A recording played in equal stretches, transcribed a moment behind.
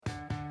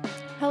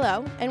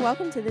Hello, and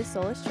welcome to this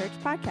Soulish Church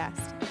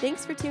podcast.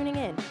 Thanks for tuning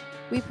in.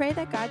 We pray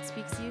that God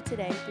speaks to you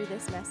today through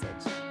this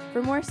message.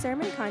 For more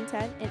sermon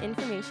content and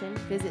information,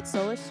 visit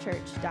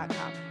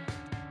soulishchurch.com.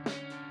 As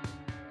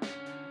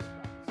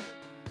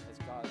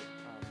God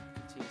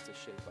continues to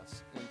shape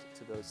us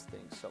into those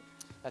things. So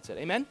that's it.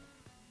 Amen?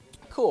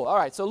 Cool. All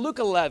right. So Luke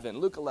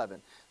 11.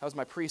 That was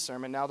my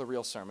pre-sermon. Now the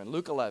real sermon.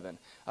 Luke 11.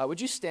 Would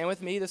you stand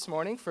with me this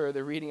morning for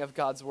the reading of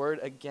God's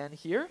word again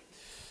here?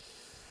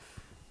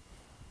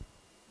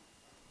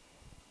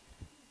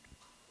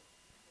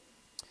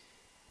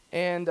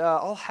 And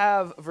I'll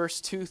have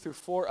verse 2 through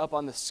 4 up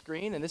on the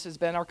screen, and this has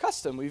been our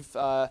custom.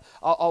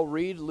 I'll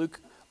read Luke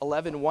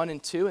 11, 1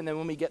 and 2, and then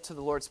when we get to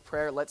the Lord's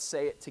Prayer, let's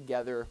say it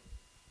together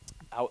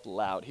out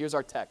loud. Here's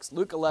our text.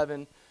 Luke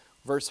 11,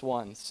 verse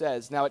 1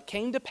 says, "Now it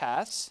came to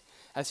pass,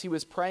 as he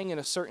was praying in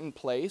a certain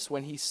place,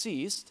 when he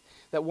ceased,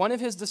 that one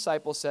of his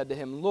disciples said to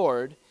him,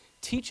 'Lord,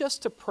 teach us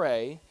to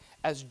pray,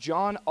 as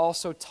John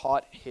also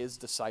taught his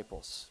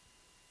disciples.'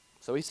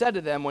 So he said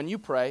to them, 'When you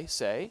pray,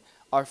 say,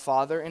 Our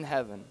Father in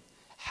heaven,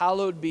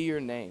 hallowed be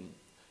your name.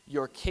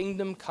 Your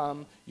kingdom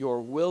come, your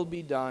will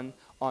be done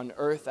on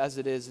earth as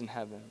it is in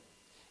heaven.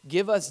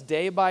 Give us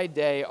day by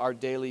day our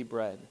daily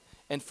bread,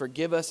 and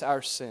forgive us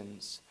our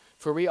sins,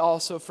 for we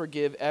also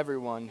forgive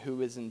everyone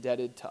who is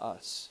indebted to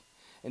us.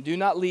 And do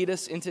not lead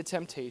us into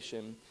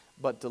temptation,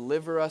 but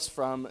deliver us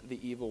from the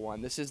evil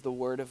one.'" This is the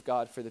word of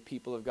God for the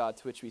people of God,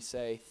 to which we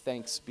say,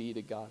 thanks be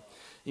to God.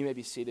 You may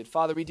be seated.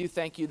 Father, we do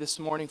thank you this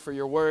morning for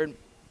your word.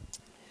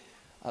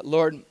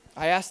 Lord,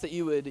 I ask that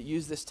you would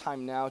use this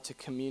time now to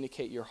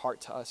communicate your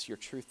heart to us, your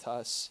truth to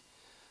us.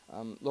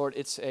 Lord,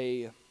 it's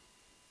an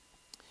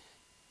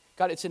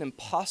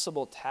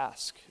impossible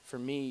task for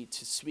me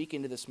to speak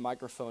into this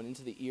microphone,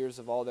 into the ears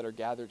of all that are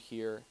gathered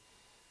here,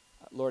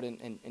 Lord,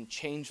 and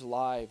change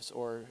lives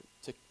or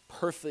to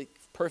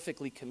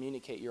perfectly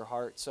communicate your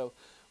heart. So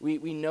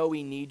we know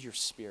we need your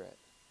Spirit.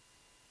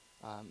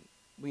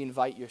 We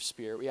invite your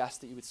Spirit. We ask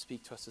that you would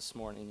speak to us this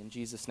morning. In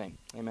Jesus' name,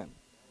 amen.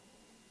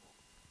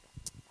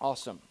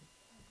 Awesome.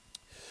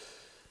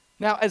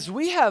 Now, as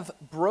we have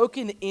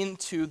broken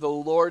into the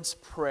Lord's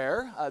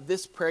Prayer,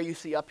 this prayer you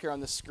see up here on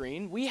the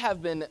screen, we have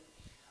been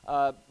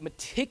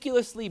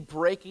meticulously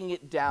breaking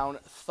it down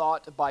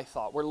thought by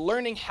thought. We're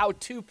learning how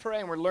to pray,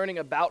 and we're learning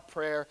about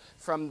prayer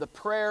from the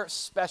prayer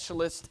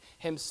specialist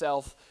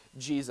himself,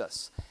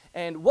 Jesus.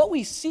 And what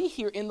we see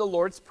here in the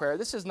Lord's Prayer,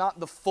 this is not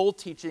the full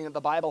teaching that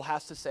the Bible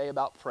has to say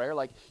about prayer.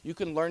 Like, you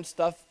can learn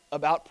stuff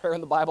about prayer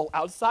in the Bible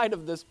outside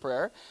of this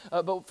prayer.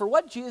 But for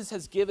what Jesus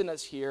has given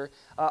us here,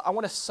 I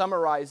want to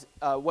summarize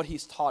what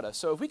he's taught us.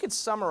 So if we could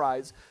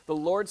summarize the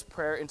Lord's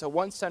Prayer into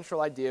one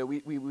central idea,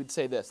 we would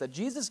say this, that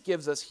Jesus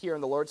gives us here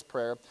in the Lord's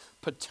Prayer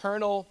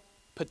paternal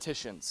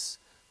petitions.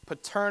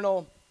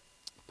 Paternal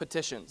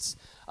petitions.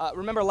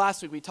 Remember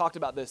last week we talked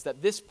about this,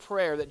 that this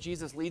prayer that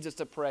Jesus leads us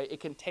to pray, it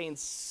contains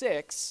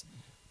 6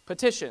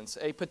 petitions.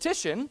 A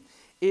petition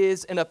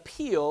is an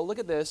appeal, look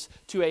at this,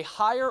 to a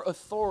higher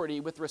authority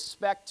with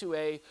respect to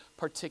a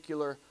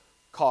particular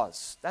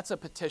cause. That's a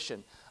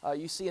petition.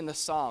 You see in the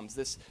Psalms,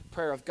 this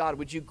prayer of, "God,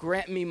 would you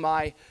grant me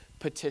my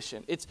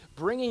petition?" It's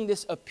bringing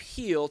this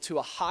appeal to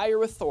a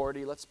higher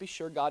authority. Let's be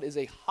sure God is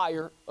a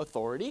higher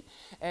authority,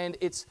 and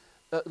it's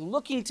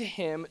looking to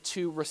him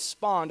to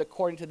respond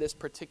according to this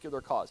particular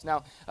cause.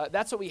 Now,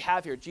 that's what we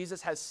have here.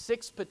 Jesus has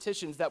 6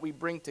 petitions that we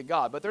bring to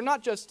God, but they're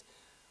not just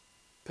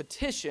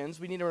petitions.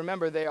 We need to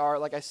remember they are,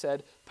 like I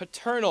said,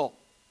 paternal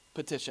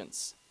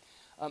petitions.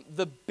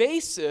 The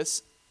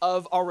basis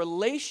of our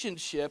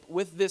relationship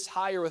with this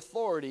higher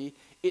authority,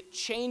 it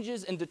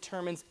changes and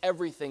determines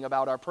everything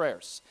about our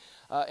prayers.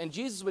 And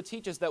Jesus would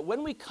teach us that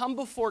when we come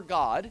before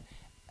God,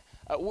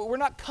 we're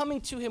not coming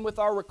to him with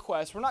our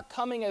requests. We're not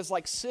coming as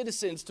like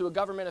citizens to a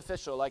government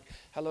official, like,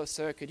 "Hello,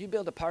 sir, could you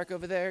build a park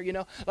over there?"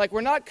 Like,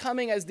 we're not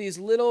coming as these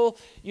little,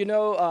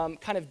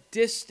 kind of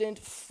distant,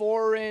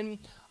 foreign,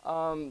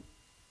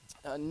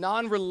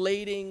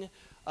 non-relating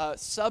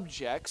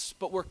subjects,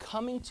 but we're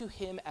coming to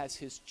him as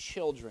his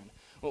children.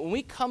 When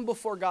we come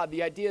before God,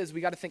 the idea is we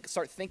got to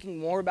start thinking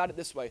more about it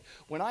this way.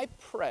 When I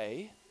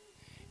pray,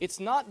 it's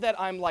not that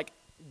I'm like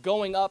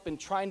going up and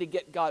trying to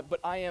get God,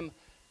 but I am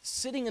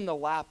sitting in the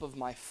lap of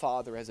my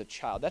Father as a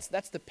child. That's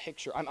the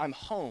picture. I'm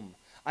home.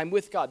 I'm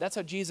with God. That's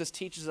how Jesus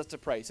teaches us to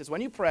pray. He says,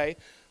 when you pray,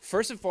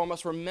 first and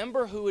foremost,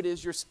 remember who it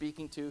is you're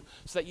speaking to,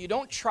 so that you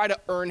don't try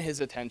to earn his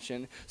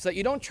attention, so that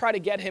you don't try to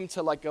get him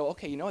to like go,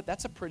 "Okay, you know what?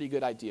 That's a pretty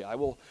good idea. I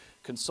will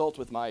consult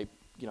with my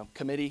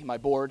committee, my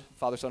board,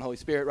 Father, Son, Holy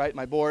Spirit, right?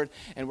 My board,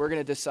 and we're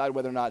going to decide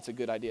whether or not it's a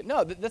good idea."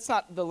 No, that's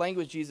not the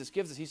language Jesus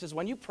gives us. He says,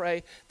 when you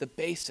pray, the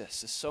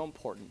basis is so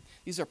important.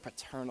 These are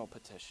paternal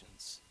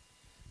petitions.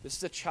 This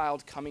is a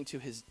child coming to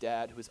his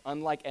dad who is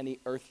unlike any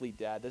earthly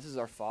dad. This is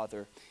our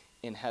Father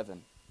in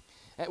heaven.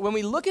 And when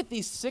we look at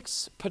these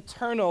 6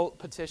 paternal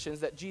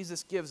petitions that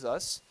Jesus gives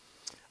us,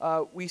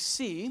 we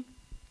see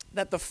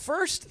that the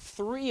first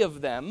 3 of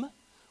them,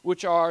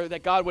 which are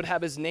that God would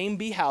have his name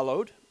be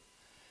hallowed,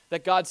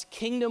 that God's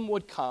kingdom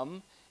would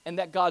come, and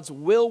that God's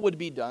will would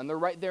be done. They're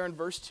right there in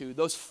verse 2.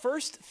 Those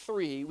first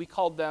three, we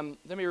called them,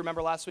 let me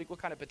remember last week, what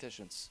kind of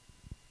petitions?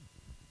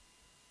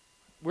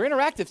 We're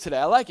interactive today.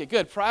 I like it.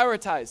 Good.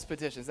 Prioritize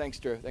petitions. Thanks,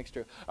 Drew.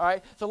 All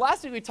right. So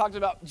last week we talked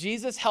about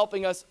Jesus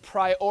helping us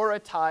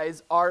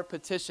prioritize our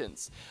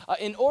petitions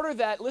in order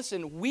that,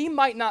 listen, we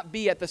might not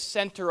be at the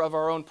center of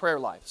our own prayer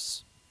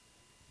lives,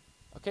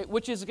 okay,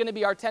 which is going to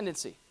be our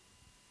tendency,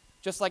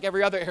 just like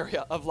every other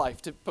area of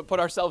life, to put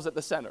ourselves at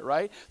the center,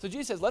 right? So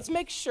Jesus says, let's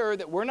make sure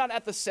that we're not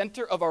at the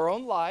center of our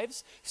own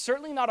lives,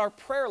 certainly not our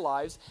prayer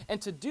lives,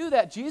 and to do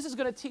that, Jesus is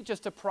going to teach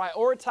us to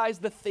prioritize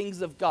the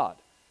things of God.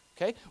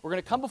 Okay? We're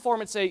going to come before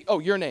him and say, oh,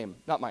 your name,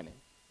 not my name,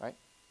 right?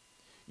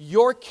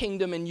 Your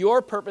kingdom and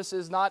your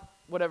purposes, not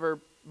whatever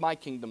my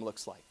kingdom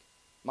looks like,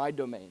 my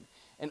domain.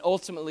 And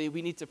ultimately,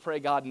 we need to pray,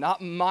 God,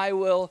 not my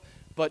will,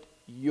 but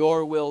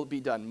your will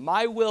be done.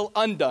 My will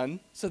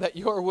undone so that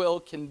your will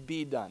can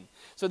be done.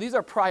 So these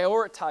are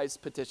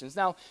prioritized petitions.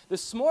 Now,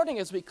 this morning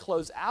as we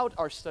close out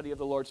our study of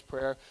the Lord's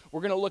Prayer,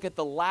 we're going to look at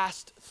the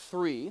last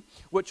three,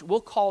 which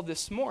we'll call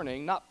this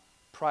morning not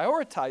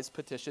prioritized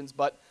petitions,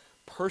 but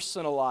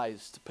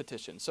personalized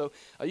petition. So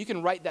you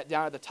can write that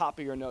down at the top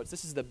of your notes.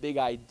 This is the big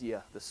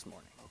idea this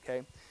morning,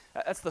 okay?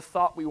 That's the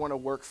thought we want to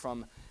work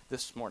from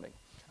this morning.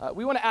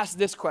 We want to ask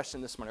this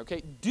question this morning,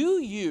 okay?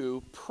 Do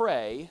you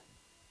pray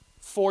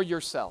for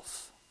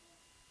yourself?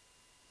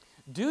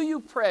 Do you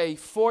pray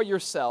for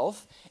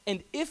yourself?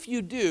 And if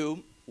you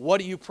do, what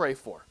do you pray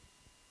for?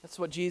 That's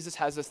what Jesus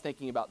has us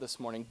thinking about this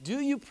morning. Do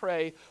you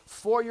pray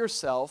for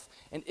yourself?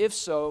 And if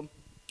so,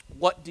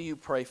 what do you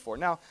pray for?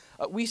 Now,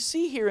 we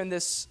see here in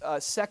this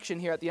section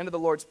here at the end of the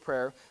Lord's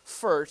Prayer,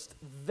 first,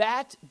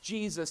 that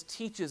Jesus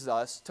teaches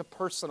us to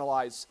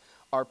personalize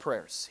our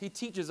prayers. He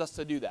teaches us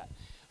to do that.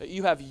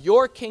 You have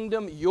your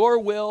kingdom, your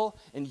will,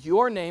 and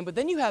your name, but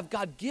then you have,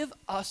 God, give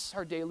us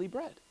our daily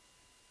bread.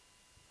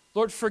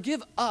 Lord,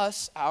 forgive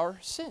us our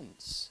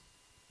sins.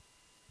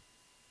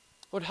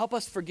 Lord, help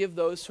us forgive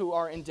those who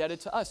are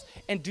indebted to us.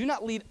 And do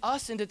not lead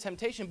us into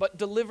temptation, but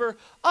deliver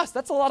us.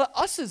 That's a lot of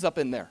us's up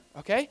in there,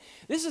 okay?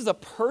 This is a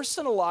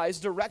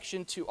personalized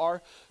direction to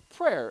our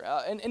prayer.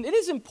 And it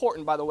is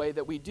important, by the way,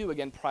 that we do,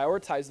 again,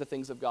 prioritize the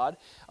things of God.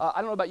 I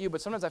don't know about you, but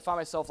sometimes I find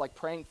myself like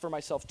praying for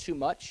myself too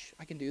much.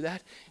 I can do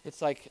that.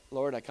 It's like,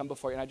 Lord, I come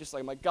before you, and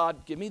I'm like,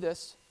 God, give me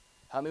this.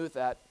 Help me with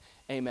that.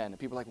 Amen. And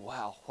people are like,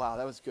 wow,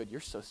 that was good.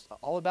 You're so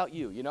all about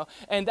you, you know?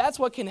 And that's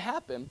what can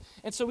happen.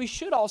 And so we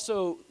should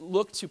also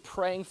look to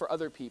praying for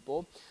other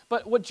people.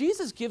 But what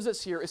Jesus gives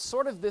us here is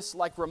sort of this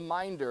like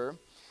reminder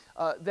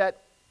that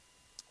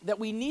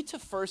we need to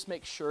first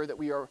make sure that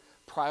we are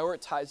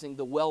prioritizing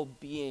the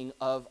well-being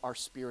of our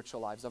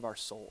spiritual lives, of our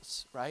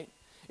souls, right?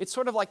 It's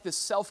sort of like this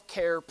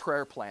self-care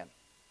prayer plan.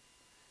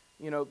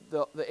 You know,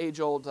 the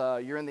age-old,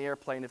 you're in the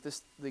airplane, if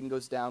this thing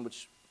goes down,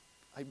 which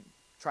I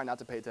try not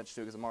to pay attention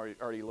to because I'm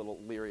already a little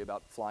leery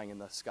about flying in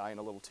the sky in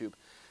a little tube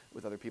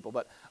with other people.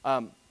 But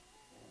and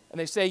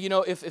they say, you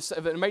know, if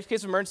in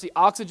case of emergency,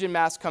 oxygen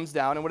mask comes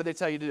down, and what do they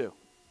tell you to do?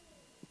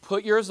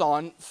 Put yours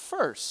on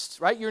first,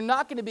 right? You're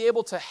not going to be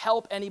able to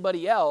help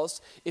anybody else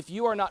if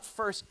you are not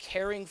first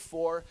caring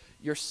for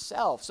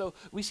yourself. So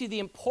we see the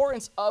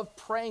importance of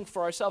praying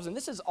for ourselves, and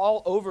this is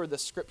all over the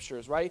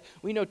scriptures, right?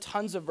 We know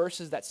tons of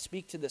verses that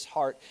speak to this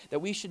heart, that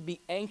we should be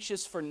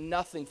anxious for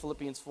nothing,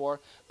 Philippians 4,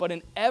 but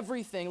in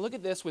everything, look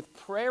at this, with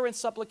prayer and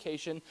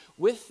supplication,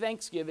 with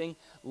thanksgiving,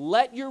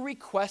 let your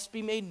requests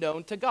be made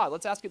known to God.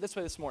 Let's ask it this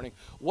way this morning.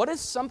 What is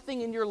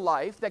something in your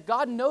life that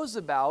God knows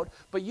about,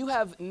 but you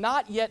have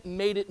not yet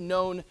made it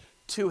known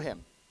to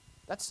him?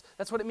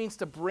 That's what it means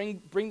to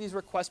bring these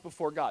requests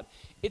before God.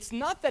 It's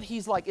not that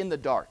he's like in the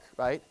dark,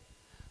 right?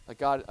 Like,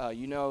 God,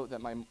 you know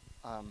that my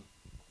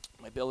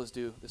bill is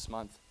due this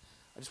month.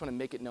 I just want to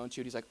make it known to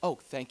you. And he's like, oh,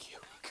 thank you.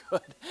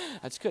 Good.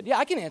 That's good. Yeah,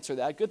 I can answer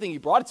that. Good thing you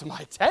brought it to my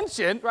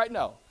attention, right?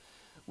 No.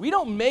 We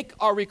don't make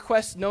our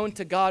requests known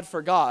to God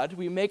for God.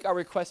 We make our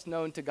requests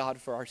known to God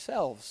for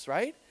ourselves,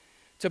 right?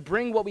 To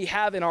bring what we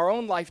have in our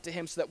own life to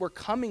him so that we're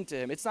coming to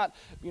him. It's not,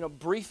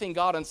 briefing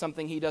God on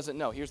something he doesn't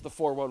know. Here's the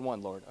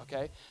 411, Lord,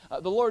 okay?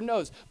 The Lord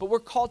knows, but we're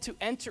called to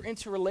enter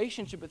into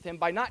relationship with him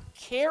by not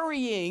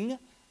carrying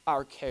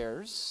our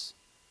cares,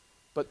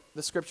 but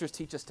the scriptures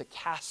teach us to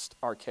cast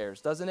our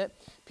cares, doesn't it?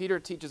 Peter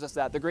teaches us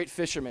that, the great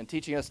fisherman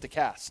teaching us to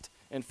cast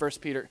in 1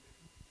 Peter,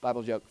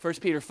 Bible joke, 1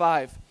 Peter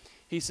 5.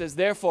 He says,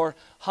 therefore,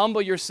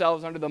 humble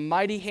yourselves under the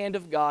mighty hand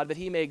of God, that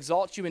he may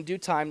exalt you in due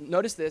time.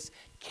 Notice this,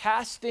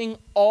 casting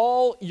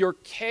all your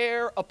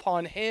care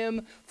upon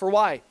him. For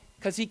why?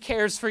 Because he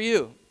cares for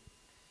you.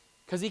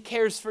 Because he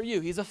cares for you.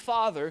 He's a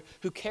father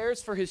who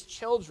cares for his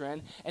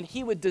children, and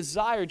he would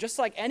desire, just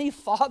like any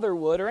father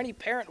would or any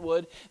parent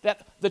would,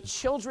 that the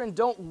children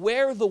don't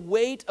wear the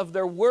weight of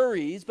their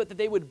worries, but that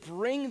they would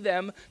bring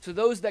them to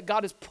those that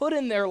God has put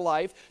in their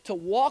life to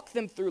walk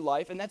them through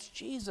life, and that's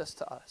Jesus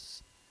to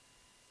us.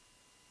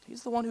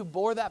 He's the one who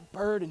bore that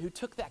burden, who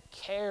took that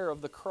care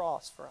of the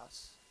cross for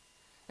us.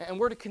 And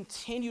we're to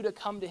continue to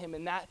come to him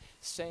in that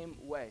same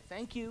way.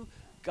 Thank you,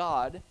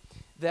 God,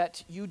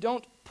 that you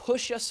don't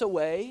push us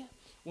away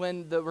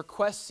when the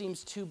request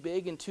seems too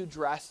big and too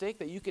drastic,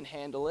 that you can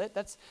handle it.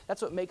 That's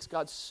what makes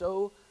God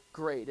so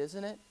great,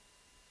 isn't it?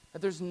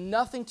 That there's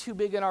nothing too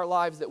big in our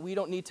lives that we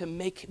don't need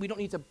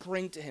to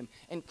bring to him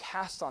and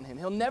cast on him.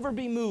 He'll never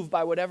be moved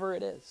by whatever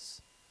it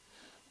is.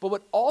 But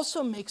what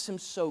also makes him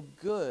so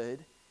good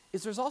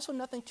is there's also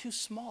nothing too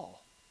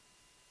small.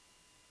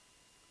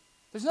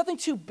 There's nothing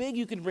too big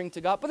you can bring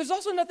to God, but there's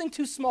also nothing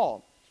too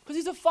small. Because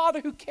he's a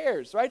father who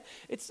cares, right?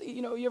 It's,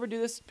 you ever do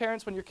this,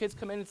 parents, when your kids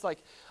come in? It's like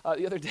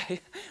the other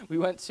day, we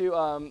went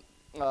to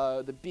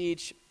the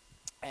beach,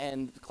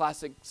 and the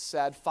classic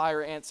sad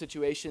fire ant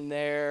situation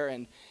there,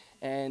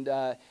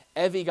 and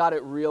Evie got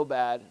it real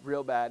bad,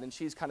 and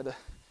she's kind of the,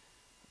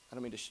 I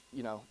don't mean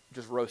to,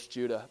 just roast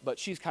Judah, but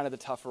she's kind of the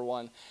tougher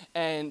one.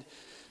 And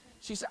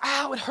she said,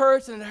 ow, it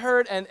hurts, and it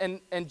hurt,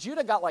 and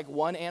Judah got like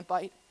one ant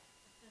bite.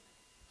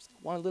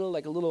 One little,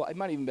 it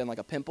might have even been like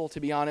a pimple, to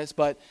be honest,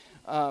 but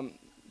I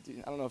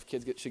don't know if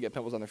kids should get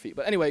pimples on their feet.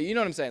 But anyway, you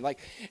know what I'm saying. Like,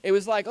 it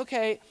was like,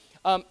 okay,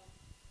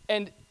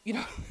 and,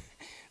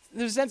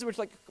 there's a sense in which,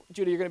 like,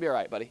 Judah, you're going to be all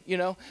right, buddy,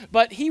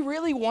 But he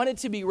really wanted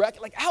to be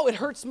like, ow, it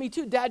hurts me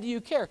too. Dad, do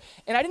you care?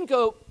 And I didn't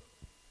go,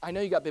 I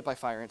know you got bit by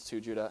fire ants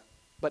too, Judah,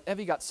 but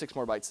Evie got 6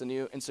 more bites than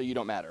you, and so you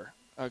don't matter,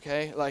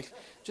 okay? Like,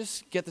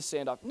 just get the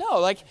sand off. No,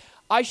 like,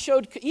 I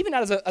showed, even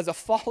as a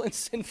fallen,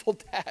 sinful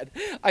dad,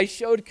 I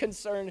showed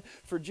concern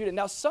for Judah.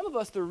 Now, some of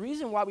us, the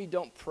reason why we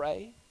don't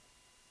pray,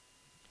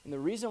 and the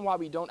reason why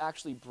we don't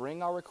actually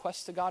bring our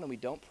requests to God and we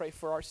don't pray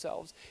for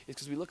ourselves is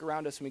because we look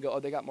around us and we go, oh,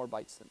 they got more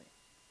bites than me.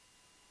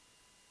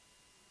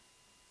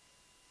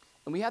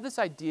 And we have this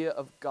idea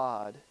of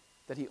God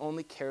that he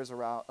only cares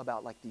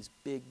about like these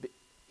big,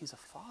 he's a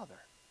father.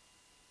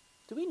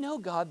 Do we know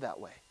God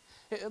that way?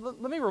 Let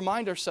me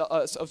remind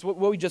ourselves of what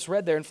we just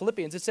read there in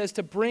Philippians. It says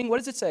to bring, what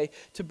does it say?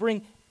 To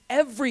bring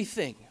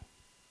everything.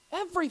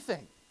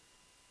 Everything.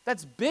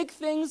 That's big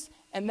things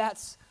and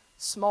that's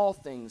small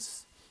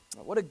things.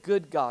 What a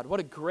good God,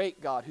 what a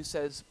great God who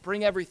says,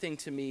 bring everything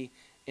to me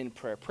in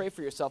prayer. Pray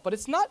for yourself. But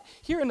it's not,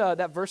 here in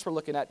that verse we're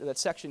looking at, that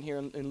section here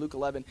in Luke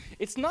 11,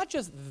 it's not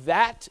just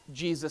that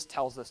Jesus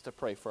tells us to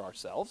pray for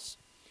ourselves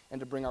and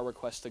to bring our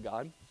requests to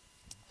God.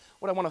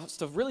 What I want us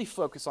to really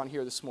focus on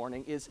here this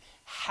morning is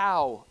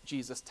how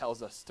Jesus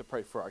tells us to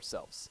pray for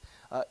ourselves.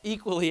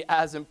 Equally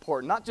as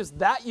important. Not just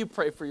that you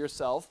pray for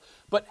yourself,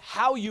 but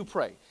how you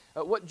pray.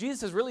 What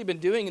Jesus has really been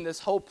doing in this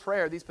whole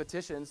prayer, these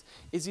petitions,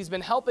 is he's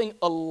been helping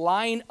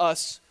align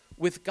us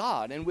with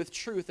God and with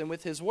truth and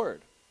with his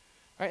word.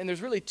 Right? And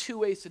there's really 2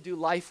 ways to do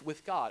life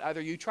with God. Either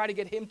you try to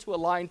get him to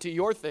align to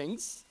your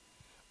things,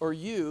 or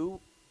you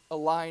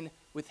align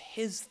with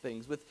his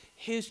things, with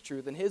his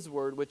truth and his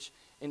word, which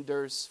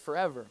endures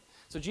forever.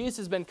 So Jesus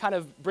has been kind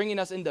of bringing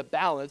us into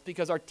balance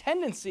because our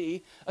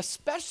tendency,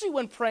 especially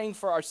when praying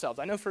for ourselves,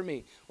 I know for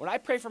me, when I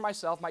pray for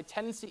myself, my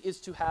tendency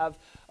is to have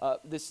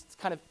this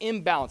kind of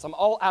imbalance. I'm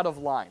all out of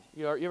line.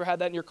 You ever had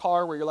that in your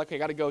car where you're like, okay, I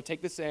got to go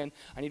take this in.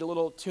 I need a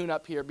little tune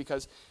up here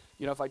because,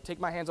 if I take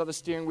my hands off the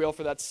steering wheel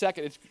for that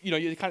second, it's,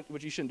 you kind of,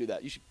 which you shouldn't do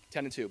that. You should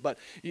tend to, but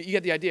you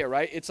get the idea,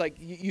 right? It's like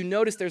you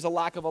notice there's a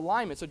lack of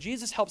alignment. So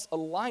Jesus helps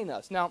align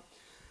us. Now,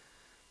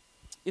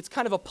 it's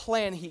kind of a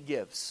plan he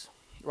gives,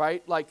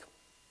 right? Like,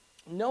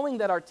 knowing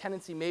that our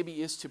tendency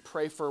maybe is to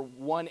pray for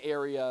one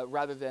area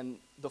rather than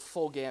the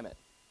full gamut,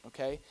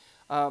 okay?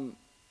 And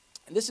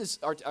this is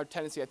our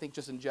tendency, I think,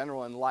 just in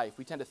general in life.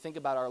 We tend to think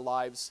about our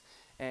lives,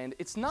 and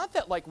it's not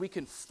that, like, we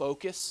can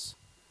focus.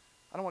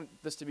 I don't want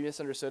this to be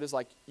misunderstood as,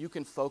 like, you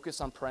can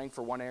focus on praying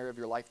for one area of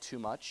your life too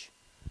much.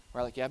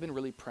 Right? Like, yeah, I've been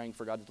really praying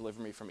for God to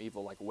deliver me from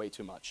evil, like, way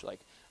too much.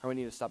 Like, or we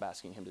need to stop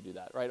asking him to do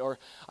that, right? Or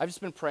I've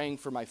just been praying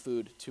for my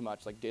food too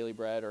much, like daily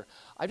bread. Or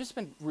I've just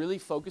been really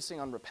focusing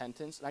on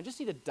repentance, and I just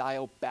need to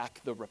dial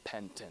back the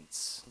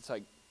repentance. It's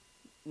like,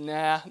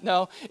 nah,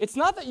 no. It's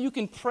not that you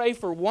can pray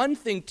for one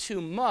thing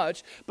too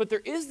much, but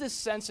there is this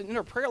sense in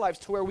our prayer lives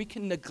to where we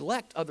can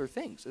neglect other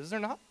things, is there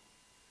not?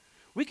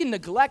 We can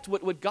neglect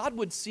what God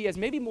would see as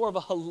maybe more of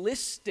a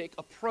holistic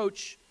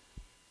approach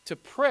to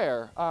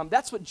prayer.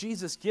 That's what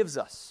Jesus gives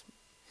us.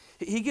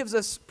 He gives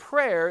us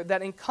prayer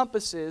that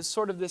encompasses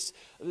sort of this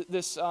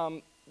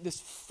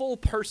full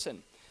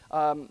person.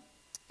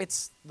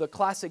 It's the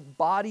classic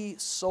body,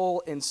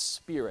 soul, and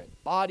spirit.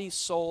 Body,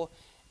 soul,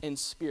 and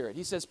spirit.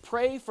 He says,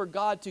 pray for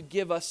God to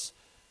give us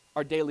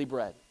our daily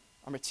bread,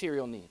 our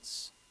material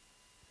needs.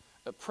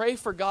 Pray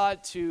for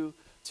God to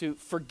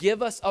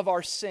forgive us of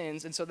our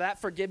sins, and so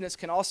that forgiveness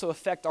can also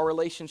affect our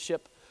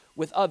relationship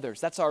with others.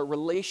 That's our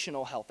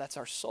relational health. That's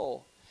our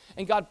soul.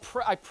 And God,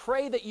 I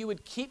pray that you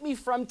would keep me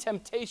from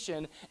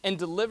temptation and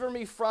deliver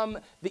me from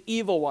the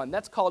evil one.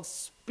 That's called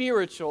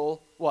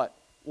spiritual, what?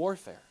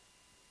 Warfare.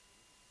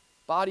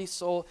 Body,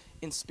 soul,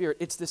 and spirit.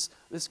 It's this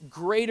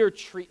greater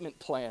treatment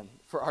plan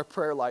for our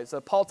prayer lives.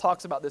 Paul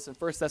talks about this in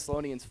 1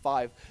 Thessalonians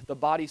 5, the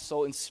body,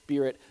 soul, and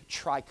spirit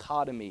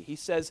trichotomy. He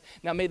says,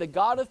 now may the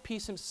God of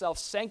peace himself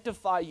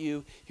sanctify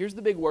you, here's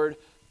the big word,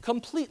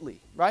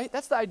 completely, right?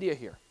 That's the idea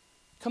here.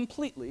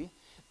 Completely.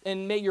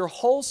 And may your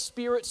whole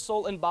spirit,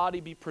 soul, and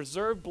body be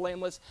preserved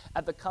blameless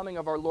at the coming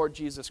of our Lord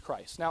Jesus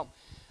Christ. Now,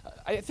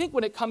 I think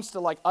when it comes to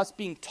like us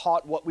being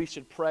taught what we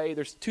should pray,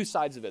 there's two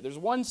sides of it. There's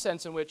one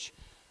sense in which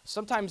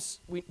sometimes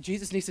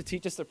Jesus needs to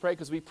teach us to pray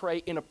because we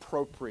pray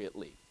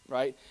inappropriately,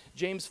 right?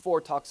 James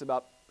 4 talks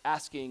about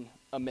asking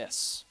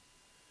amiss.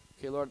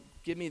 Okay, Lord,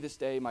 give me this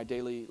day my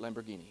daily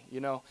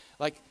Lamborghini,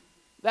 like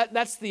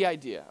that's the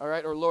idea, all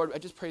right? Or Lord, I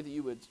just pray that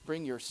you would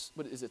bring your,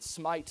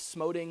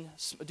 smoting,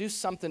 do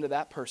something to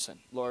that person,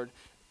 Lord.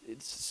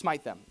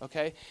 Smite them,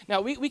 okay? Now,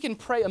 we can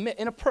pray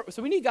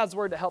so we need God's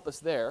word to help us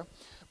there,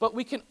 but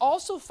we can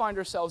also find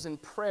ourselves in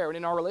prayer and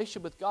in our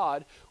relationship with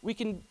God, we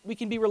can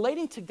be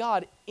relating to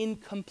God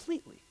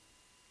incompletely.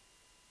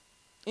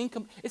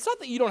 It's not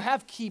that you don't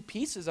have key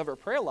pieces of our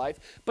prayer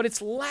life, but it's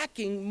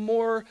lacking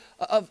more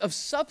of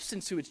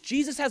substance to it.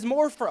 Jesus has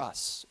more for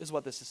us, is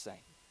what this is saying.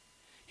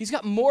 He's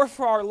got more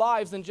for our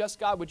lives than just,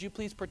 God, would you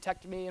please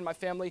protect me and my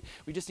family?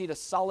 We just need a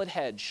solid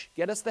hedge.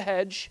 Get us the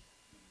hedge.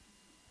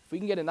 If we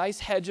can get a nice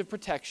hedge of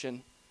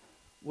protection,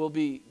 we'll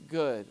be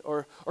good.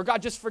 Or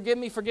God, just forgive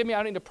me. I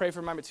don't need to pray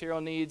for my material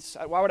needs.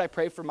 Why would I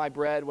pray for my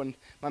bread when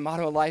my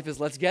motto in life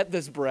is, let's get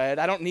this bread?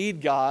 I don't need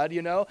God,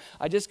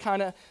 I just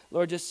kind of,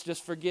 Lord,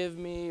 just forgive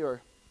me.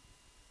 Or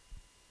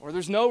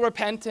there's no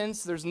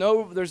repentance. There's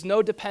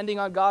no depending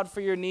on God for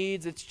your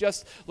needs. It's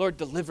just, Lord,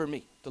 deliver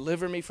me.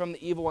 Deliver me from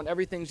the evil one.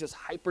 Everything's just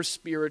hyper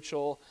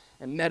spiritual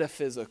and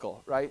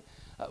metaphysical, right?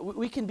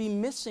 We can be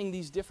missing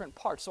these different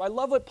parts. So I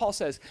love what Paul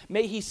says.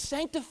 May he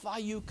sanctify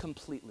you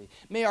completely.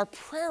 May our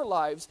prayer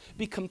lives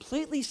be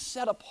completely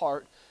set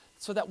apart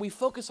so that we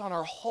focus on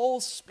our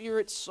whole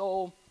spirit,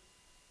 soul,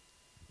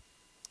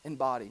 and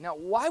body. Now,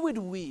 why would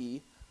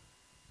we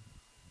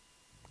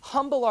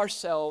humble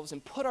ourselves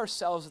and put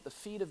ourselves at the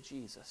feet of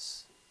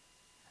Jesus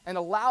and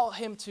allow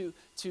him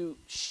to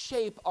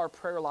shape our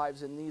prayer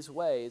lives in these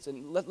ways?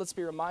 And let's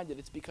be reminded,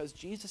 it's because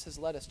Jesus has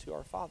led us to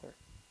our Father.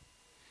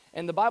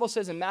 And the Bible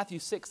says in Matthew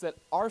 6 that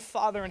our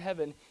Father in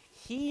heaven,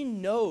 he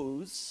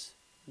knows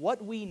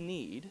what we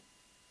need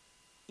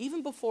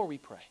even before we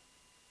pray.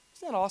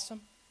 Isn't that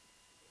awesome?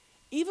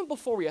 Even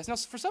before we ask. Now,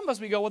 for some of us,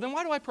 we go, well, then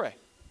why do I pray?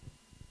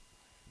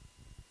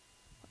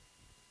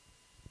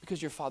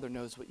 Because your Father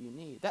knows what you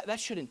need. That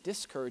shouldn't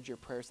discourage your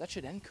prayers. That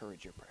should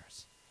encourage your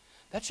prayers.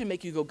 That should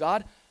make you go,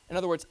 God, in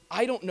other words,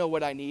 I don't know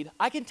what I need.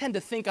 I can tend to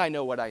think I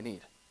know what I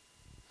need.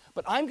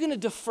 But I'm going to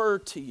defer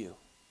to you.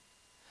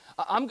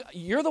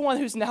 You're the one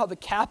who's now the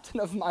captain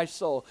of my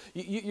soul.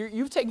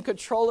 You've taken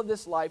control of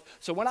this life.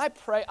 So when I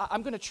pray,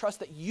 I'm going to trust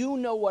that you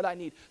know what I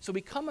need. So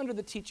we come under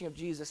the teaching of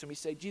Jesus and we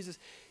say, Jesus,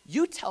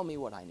 you tell me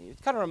what I need.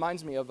 It kind of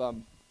reminds me of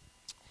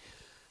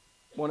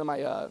one of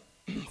my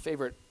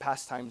favorite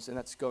pastimes, and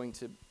that's going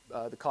to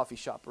the coffee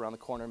shop around the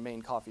corner,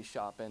 Maine Coffee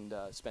Shop, and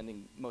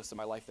spending most of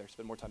my life there.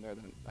 Spend more time there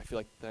than I feel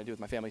like than I do with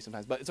my family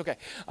sometimes. But it's okay.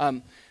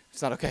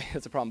 It's not okay.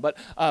 That's a problem. But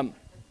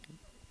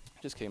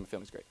just kidding. My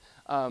family's great.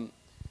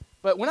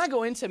 But when I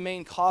go into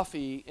Maine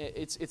Coffee,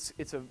 it's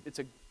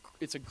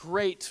a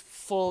great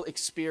full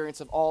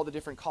experience of all the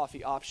different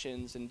coffee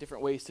options and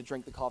different ways to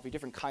drink the coffee,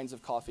 different kinds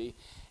of coffee.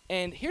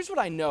 And here's what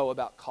I know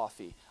about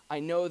coffee. I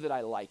know that I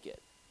like it.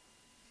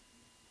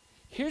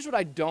 Here's what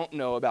I don't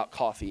know about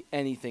coffee,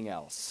 anything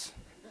else.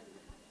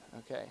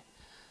 Okay.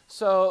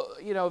 So,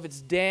 if it's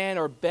Dan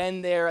or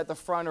Ben there at the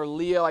front or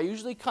Leo, I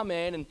usually come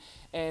in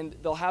and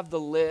they'll have the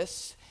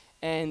list.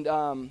 And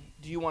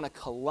do you want a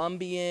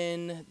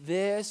Colombian,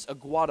 a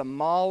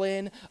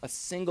Guatemalan, a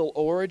single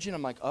origin?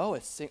 I'm like,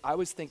 I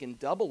was thinking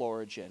double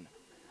origin.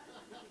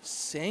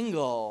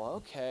 Single,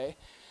 okay.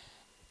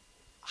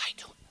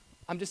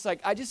 I'm just like,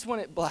 I just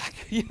want it black,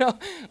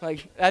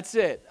 like that's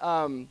it.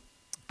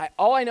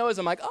 All I know is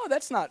I'm like,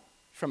 that's not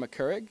from a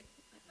Keurig.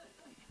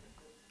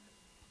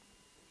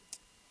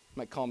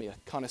 Might call me a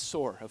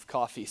connoisseur of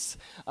coffees.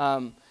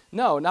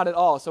 No, not at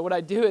all. So what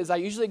I do is I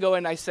usually go in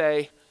and I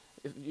say,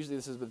 usually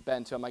this is with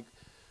Ben too. I'm like,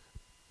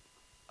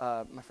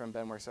 my friend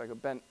Ben works. So I go,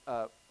 Ben,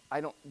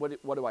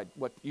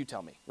 what you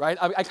tell me, right?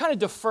 I kind of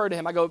defer to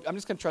him. I go, I'm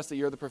just going to trust that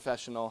you're the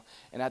professional,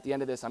 and at the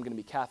end of this, I'm going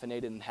to be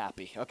caffeinated and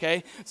happy,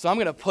 okay? So I'm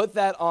going to put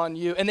that on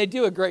you, and they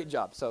do a great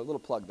job. So a little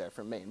plug there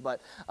from Maine.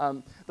 But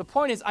the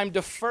point is, I'm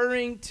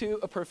deferring to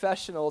a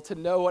professional to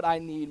know what I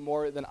need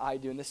more than I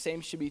do, and the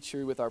same should be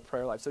true with our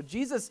prayer life. So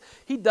Jesus,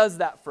 he does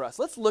that for us.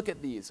 Let's look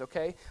at these,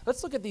 okay?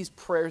 Let's look at these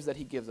prayers that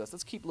he gives us.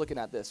 Let's keep looking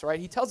at this, all right?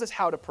 He tells us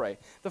how to pray.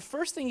 The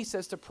first thing he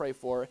says to pray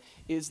for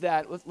is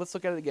that, let's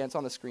look at it again. It's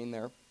on the screen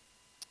there.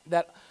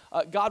 That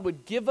God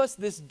would give us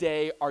this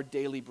day our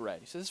daily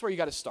bread. So this is where you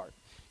got to start.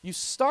 You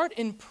start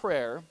in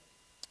prayer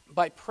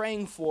by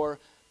praying for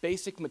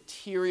basic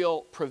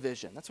material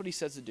provision. That's what he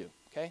says to do,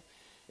 okay?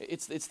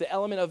 It's the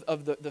element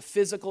of the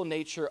physical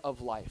nature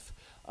of life,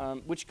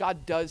 which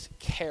God does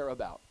care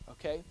about,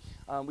 okay?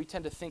 We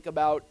tend to think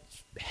about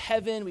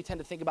heaven. We tend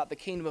to think about the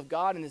kingdom of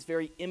God and this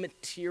very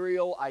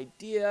immaterial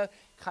idea,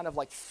 kind of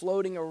like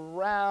floating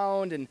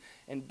around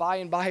and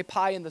by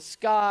pie in the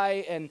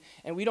sky,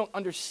 and we don't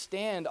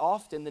understand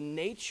often the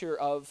nature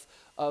of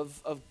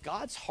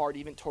God's heart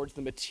even towards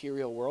the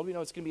material world. We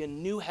know it's going to be a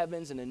new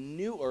heavens and a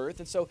new earth,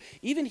 and so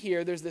even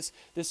here there's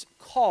this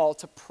call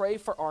to pray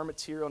for our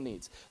material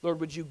needs. Lord,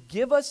 would you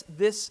give us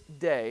this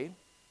day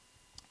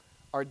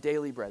our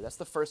daily bread. That's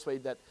the first way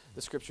that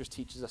the scriptures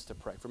teaches us to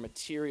pray, for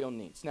material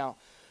needs. Now,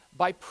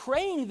 by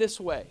praying this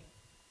way,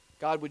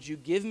 God, would you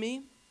give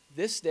me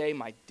this day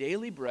my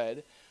daily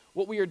bread?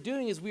 What we are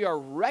doing is we are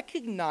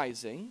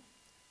recognizing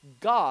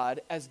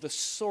God as the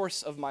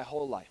source of my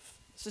whole life.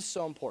 This is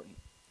so important.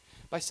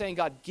 By saying,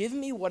 God, give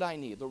me what I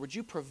need. Lord, would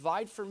you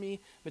provide for me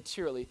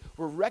materially?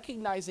 We're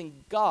recognizing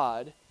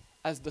God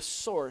as the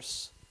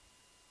source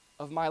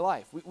of my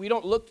life. We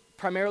don't look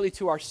primarily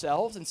to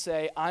ourselves and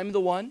say, I'm the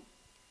one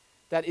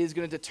that is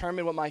going to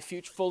determine what my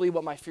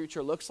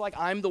future looks like.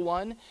 I'm the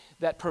one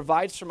that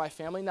provides for my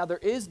family. Now, there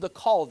is the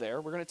call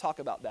there. We're going to talk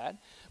about that.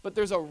 But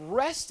there's a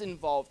rest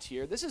involved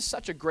here. This is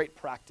such a great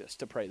practice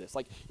to pray this.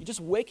 Like, you're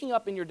just waking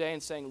up in your day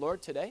and saying,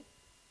 Lord, today,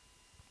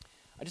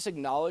 I just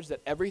acknowledge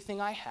that everything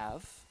I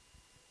have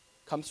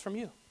comes from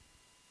you.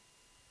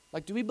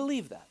 Like, do we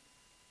believe that?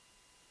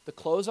 The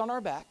clothes on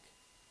our back,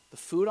 the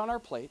food on our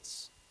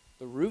plates,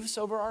 the roofs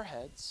over our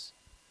heads,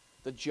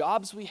 the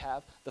jobs we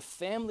have, the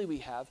family we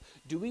have,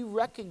 do we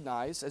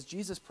recognize, as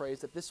Jesus prays,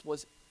 that this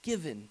was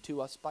given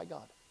to us by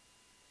God?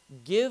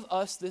 Give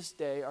us this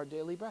day our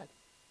daily bread.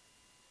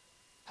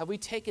 Have we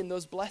taken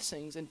those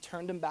blessings and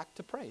turned them back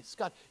to praise?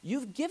 God,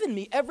 you've given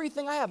me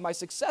everything I have, my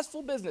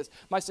successful business,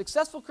 my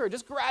successful career,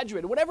 just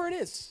graduated, whatever it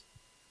is.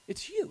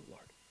 It's you,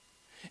 Lord.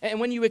 And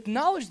when you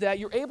acknowledge that,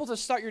 you're able to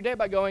start your day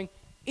by going,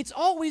 it's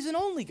always and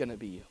only going to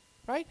be you,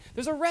 right?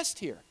 There's a rest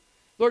here.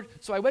 Lord,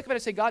 so I wake up and I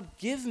say, God,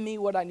 give me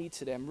what I need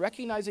today. I'm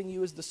recognizing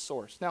you as the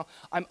source. Now,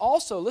 I'm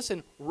also,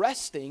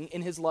 resting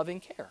in his loving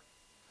care.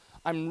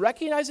 I'm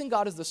recognizing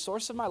God as the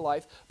source of my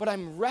life, but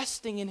I'm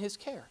resting in his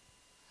care.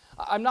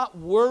 I'm not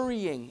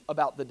worrying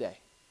about the day.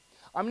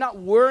 I'm not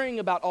worrying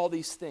about all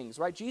these things,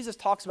 right? Jesus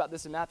talks about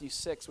this in Matthew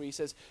 6, where he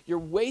says, you're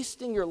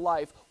wasting your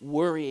life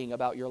worrying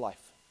about your life.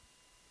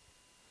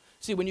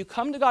 See, when you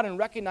come to God and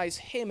recognize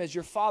him as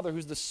your Father,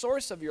 who's the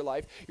source of your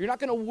life, you're not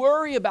going to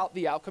worry about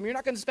the outcome. You're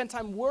not going to spend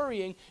time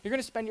worrying. You're going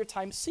to spend your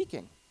time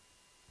seeking.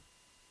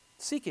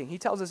 Seeking. He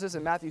tells us this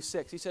in Matthew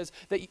 6. He says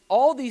that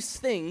all these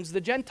things the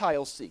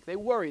Gentiles seek. They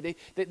worry.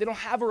 They don't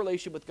have a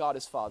relationship with God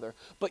as Father.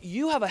 But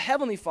you have a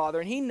heavenly Father,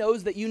 and he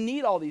knows that you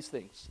need all these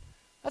things.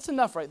 That's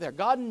enough right there.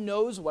 God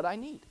knows what I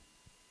need.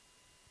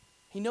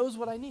 He knows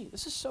what I need.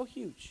 This is so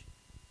huge.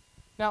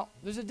 Now,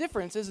 there's a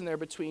difference, isn't there,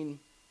 between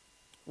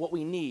what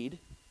we need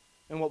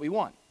and what we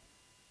want.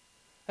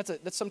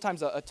 That's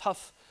sometimes a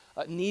tough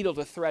needle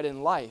to thread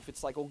in life.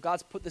 It's like, well,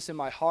 God's put this in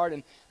my heart,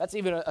 and that's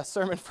even a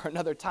sermon for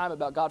another time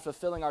about God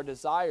fulfilling our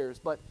desires,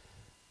 but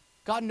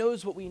God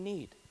knows what we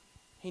need.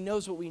 He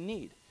knows what we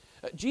need.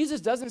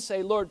 Jesus doesn't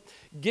say, Lord,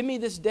 give me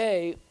this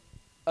day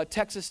a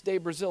Texas Day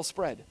Brazil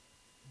spread.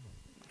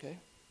 Okay?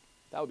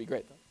 That would be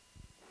great, though.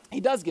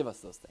 He does give us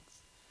those things.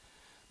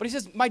 But he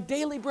says, my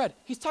daily bread.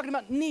 He's talking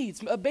about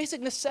needs,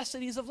 basic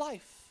necessities of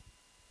life.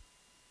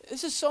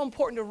 This is so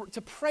important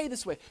to pray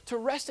this way, to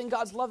rest in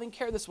God's loving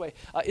care this way.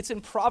 It's in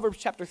Proverbs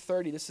chapter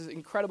 30. This is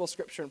incredible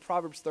scripture in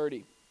Proverbs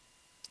 30,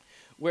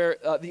 where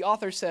the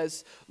author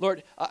says,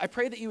 Lord, I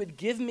pray that you would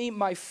give me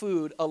my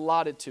food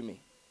allotted to me.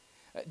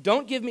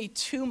 Don't give me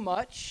too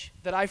much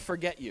that I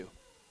forget you.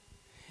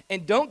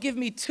 And don't give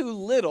me too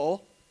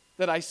little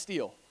that I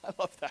steal. I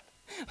love that.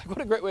 Like, what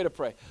a great way to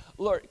pray.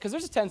 Lord, because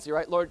there's a tendency,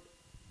 right? Lord,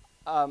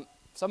 some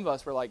of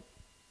us were like,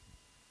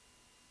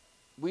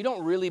 we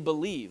don't really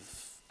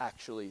believe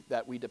actually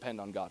that we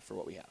depend on God for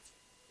what we have.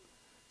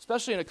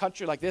 Especially in a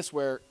country like this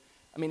where,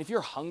 if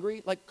you're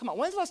hungry, like, come on,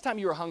 when's the last time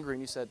you were hungry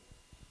and you said,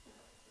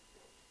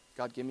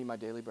 God, give me my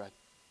daily bread?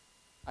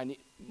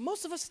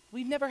 Most of us,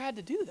 we've never had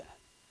to do that.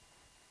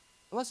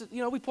 Unless,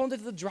 we pull into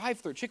the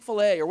drive-thru,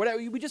 Chick-fil-A or whatever,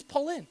 we just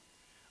pull in.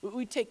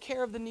 We take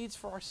care of the needs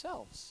for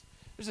ourselves.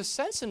 There's a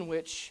sense in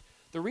which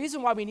the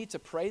reason why we need to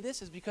pray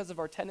this is because of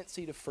our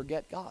tendency to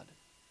forget God.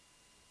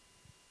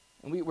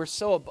 And we're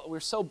so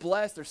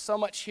blessed. There's so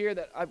much here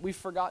that we've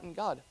forgotten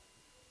God.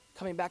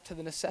 Coming back to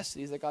the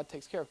necessities that God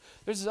takes care of.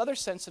 There's this other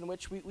sense in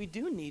which we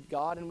do need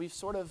God, and we've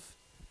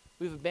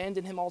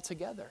abandoned him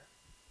altogether.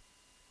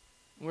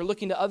 And we're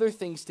looking to other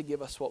things to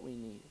give us what we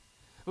need.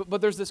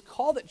 But there's this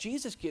call that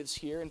Jesus gives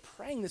here in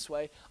praying this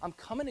way. I'm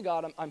coming to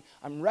God.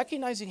 I'm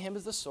recognizing him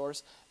as the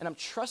source, and I'm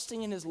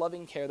trusting in his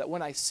loving care that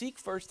when I seek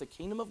first the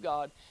kingdom of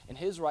God and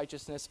his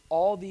righteousness,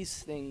 all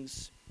these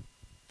things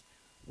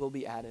will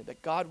be added,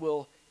 that God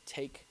will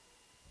take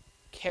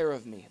care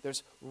of me.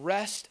 There's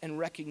rest and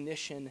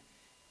recognition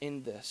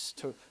in this,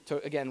 to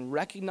again,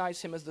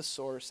 recognize him as the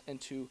source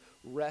and to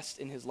rest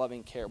in his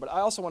loving care. But I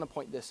also want to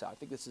point this out. I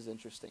think this is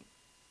interesting.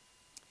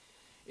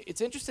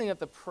 It's interesting that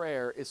the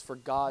prayer is for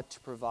God to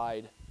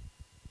provide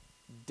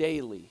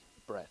daily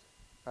bread,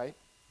 right?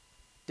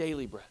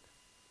 Daily bread.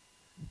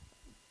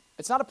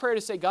 It's not a prayer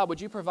to say, God, would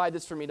you provide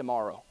this for me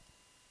tomorrow?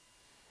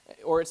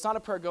 Or it's not a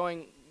prayer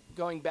going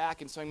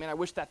back and saying, man, I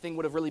wish that thing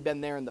would have really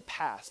been there in the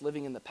past,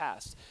 living in the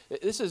past.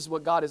 This is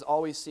what God is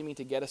always seeming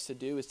to get us to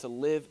do, is to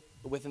live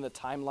within the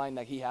timeline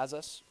that he has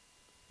us.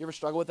 You ever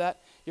struggle with that?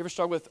 You ever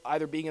struggle with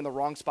either being in the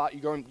wrong spot,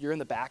 you're in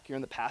the back, you're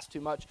in the past too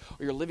much,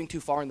 or you're living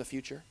too far in the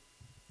future?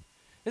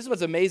 This is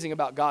what's amazing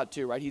about God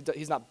too, right?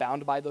 He's not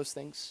bound by those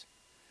things.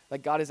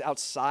 like God is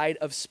outside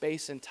of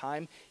space and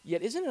time.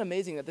 Yet isn't it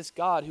amazing that this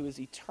God who is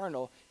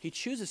eternal, he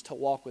chooses to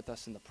walk with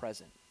us in the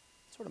present?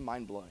 It's sort of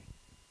mind-blowing.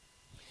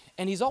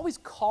 And he's always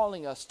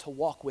calling us to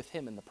walk with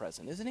him in the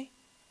present, isn't he?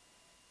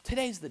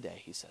 Today's the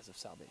day, he says, of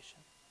salvation.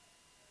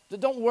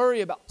 Don't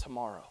worry about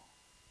tomorrow.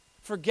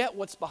 Forget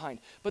what's behind.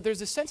 But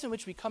there's a sense in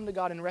which we come to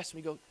God and rest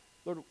and we go,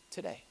 Lord,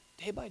 today,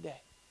 day by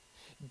day.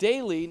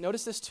 Daily,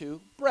 notice this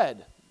too,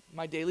 bread,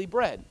 my daily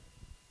bread.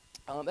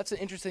 That's an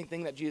interesting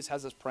thing that Jesus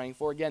has us praying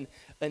for. Again,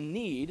 a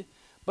need,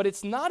 but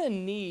it's not a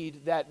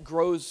need that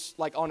grows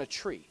like on a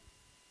tree.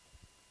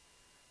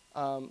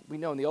 We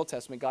know in the Old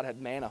Testament God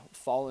had manna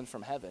fallen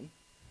from heaven.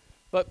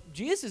 But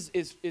Jesus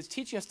is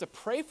teaching us to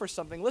pray for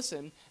something,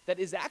 listen, that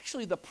is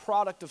actually the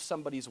product of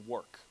somebody's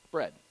work,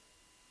 bread.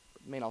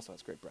 Maine also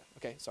has great bread.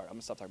 Okay, sorry, I'm going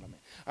to stop talking about Maine.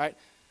 All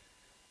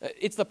right?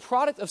 It's the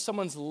product of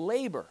someone's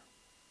labor.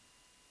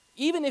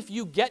 Even if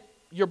you get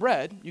your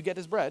bread, you get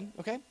his bread,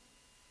 okay?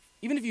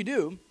 Even if you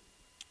do,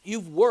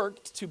 you've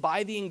worked to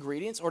buy the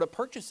ingredients or to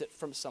purchase it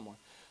from someone.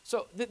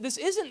 So this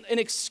isn't an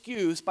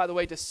excuse, by the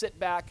way, to sit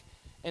back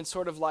and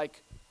sort of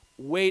like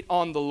wait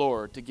on the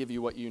Lord to give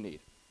you what you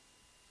need.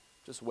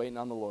 Just waiting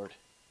on the Lord.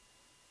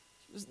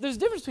 There's a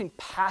difference between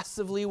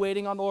passively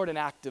waiting on the Lord and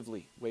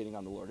actively waiting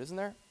on the Lord, isn't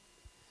there?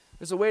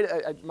 There's a way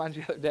to, I reminded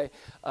you the other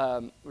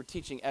day, we're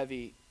teaching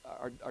Evie,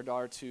 our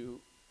daughter,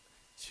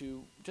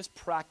 to just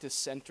practice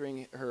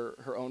centering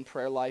her own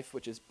prayer life,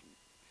 which is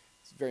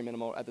it's very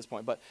minimal at this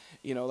point. But,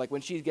 you know, like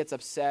when she gets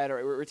upset,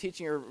 or we're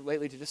teaching her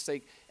lately to just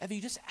say, Evie,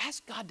 you just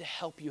ask God to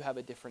help you have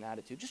a different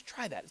attitude. Just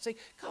try that. Say,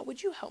 God,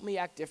 would you help me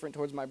act different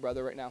towards my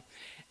brother right now?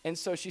 And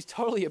so she's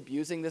totally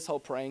abusing this whole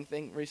praying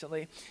thing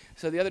recently.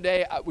 So the other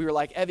day, we were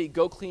like, Evie,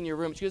 go clean your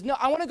room. She goes, no,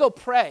 I want to go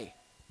pray.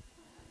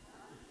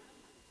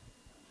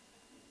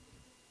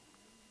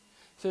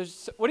 So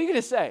what are you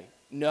going to say?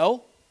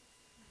 No.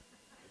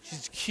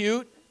 She's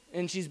cute,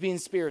 and she's being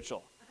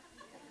spiritual.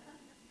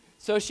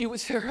 So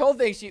her whole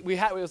thing, it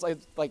was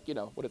like, you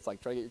know, what it's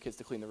like, trying to get your kids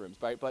to clean the rooms,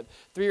 right? But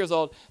 3 years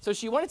old. So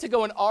she wanted to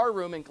go in our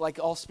room and like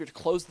all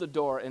spiritual, close the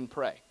door and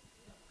pray.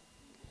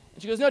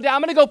 And she goes, no, Dad, I'm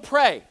going to go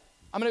pray.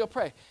 I'm going to go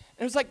pray. And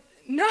it was like,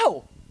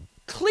 no,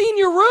 clean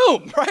your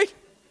room, right?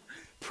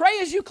 Pray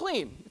as you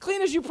clean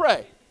as you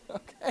pray,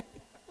 okay?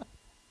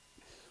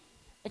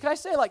 And can I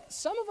say, like,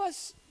 some of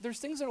us, there's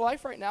things in our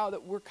life right now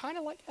that we're kind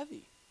of like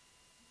Evie.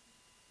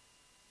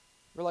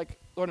 We're like,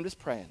 Lord, I'm just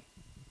praying.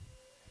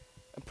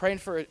 I'm praying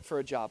for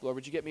a job. Lord,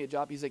 would you get me a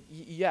job? He's like,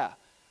 yeah.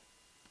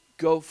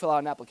 Go fill out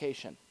an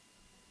application.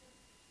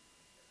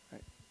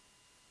 Right?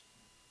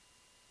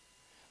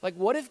 Like,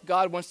 what if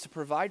God wants to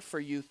provide for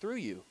you through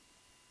you?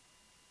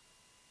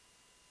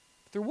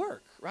 Through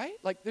work, right?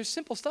 Like, there's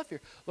simple stuff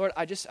here. Lord,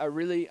 I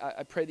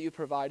pray that you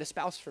provide a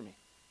spouse for me.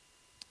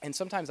 And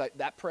sometimes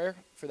that prayer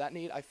for that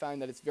need, I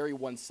find that it's very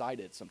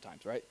one-sided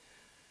sometimes, right?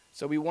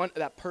 So we want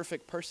that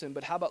perfect person,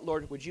 but how about,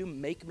 Lord, would you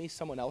make me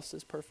someone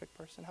else's perfect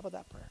person? How about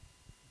that prayer?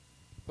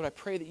 Lord, I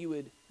pray that you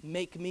would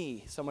make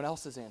me someone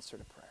else's answer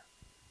to prayer.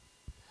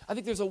 I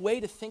think there's a way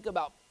to think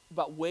about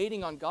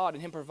waiting on God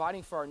and him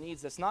providing for our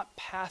needs that's not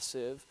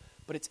passive,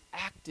 but it's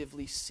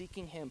actively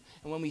seeking him.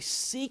 And when we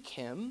seek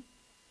him,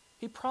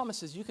 he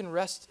promises you can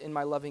rest in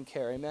my loving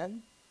care,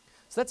 amen?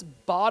 So that's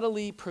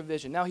bodily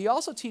provision. Now, he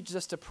also teaches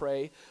us to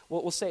pray,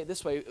 we'll say it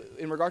this way,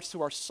 in regards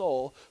to our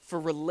soul, for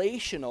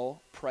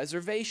relational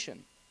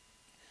preservation.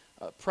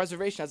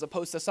 Preservation as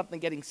opposed to something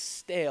getting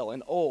stale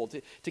and old,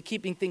 to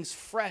keeping things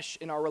fresh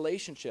in our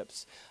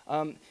relationships.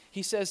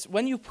 He says,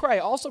 when you pray,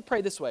 also pray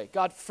this way,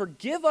 God,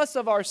 forgive us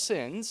of our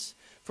sins,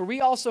 for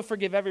we also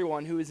forgive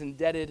everyone who is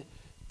indebted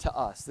to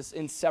us. This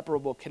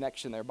inseparable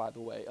connection there, by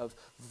the way, of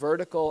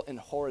vertical and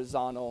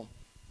horizontal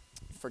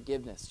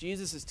forgiveness.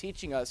 Jesus is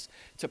teaching us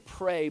to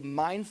pray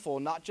mindful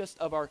not just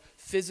of our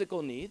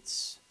physical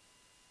needs,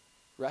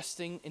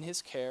 resting in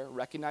his care,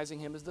 recognizing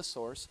him as the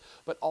source,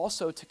 but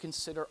also to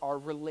consider our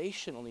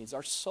relational needs,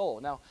 our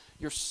soul. Now,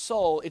 your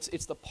soul,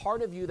 it's the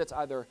part of you that's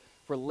either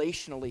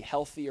relationally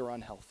healthy or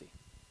unhealthy.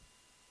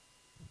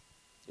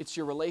 It's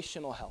your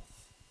relational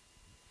health.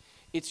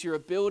 It's your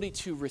ability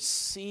to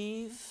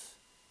receive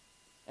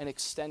and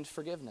extend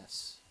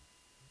forgiveness.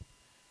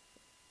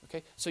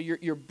 Okay, so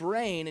your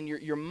brain and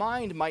your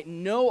mind might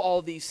know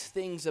all these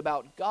things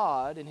about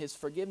God and his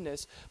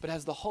forgiveness, but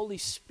has the Holy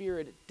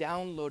Spirit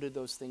downloaded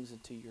those things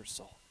into your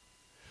soul?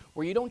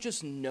 Where you don't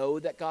just know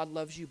that God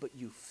loves you, but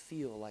you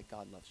feel like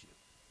God loves you.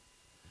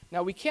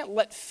 Now, we can't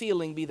let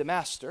feeling be the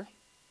master.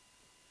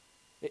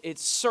 It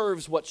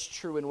serves what's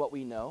true and what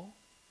we know.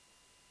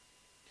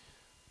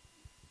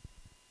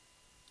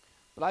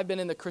 But I've been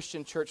in the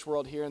Christian church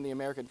world here in the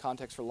American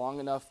context for long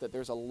enough that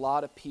there's a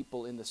lot of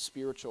people in the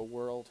spiritual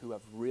world who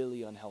have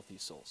really unhealthy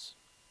souls.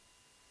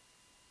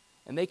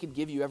 And they can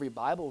give you every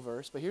Bible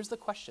verse, but here's the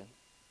question.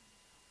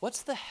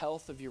 What's the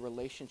health of your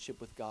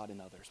relationship with God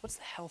and others? What's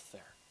the health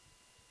there?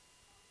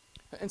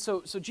 And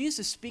so Jesus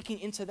is speaking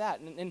into that,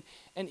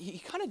 and he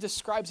kind of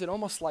describes it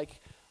almost like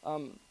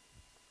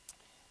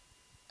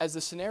as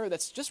the scenario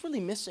that's just really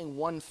missing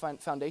one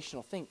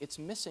foundational thing. It's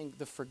missing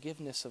the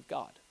forgiveness of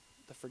God.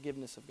 the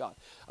forgiveness of God.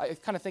 I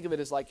kind of think of it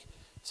as like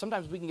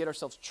sometimes we can get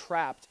ourselves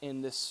trapped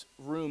in this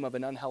room of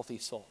an unhealthy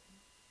soul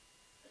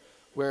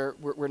where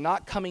we're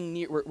not coming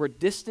near, we're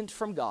distant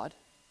from God.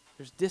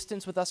 There's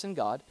distance with us and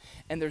God,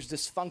 and there's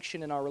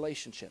dysfunction in our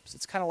relationships.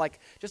 It's kind of like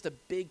just a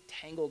big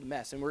tangled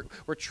mess, and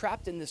we're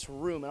trapped in this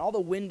room, and all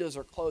the windows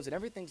are closed, and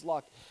everything's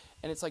locked,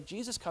 and it's like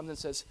Jesus comes and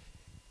says,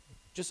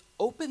 just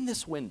open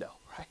this window,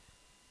 right?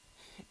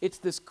 It's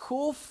this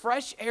cool,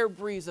 fresh air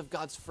breeze of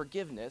God's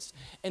forgiveness,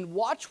 and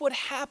watch what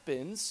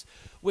happens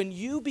when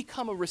you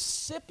become a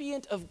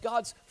recipient of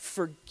God's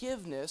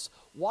forgiveness.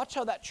 Watch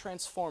how that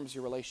transforms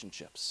your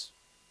relationships.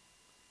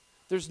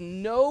 There's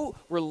no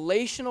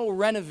relational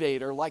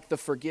renovator like the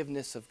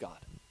forgiveness of God.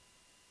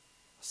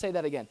 I'll say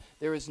that again.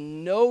 There is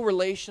no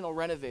relational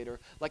renovator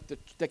like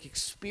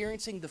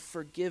experiencing the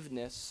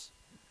forgiveness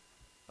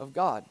of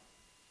God.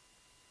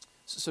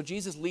 So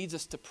Jesus leads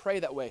us to pray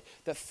that way,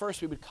 that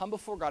first we would come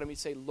before God and we'd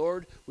say,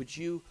 Lord, would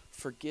you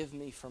forgive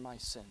me for my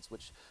sins?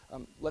 Which,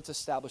 let's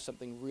establish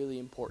something really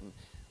important.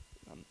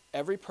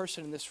 Every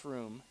person in this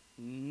room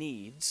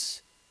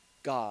needs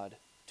God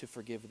to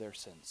forgive their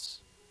sins.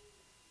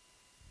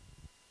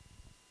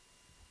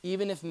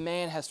 Even if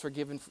man has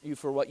forgiven you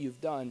for what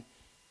you've done,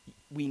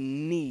 we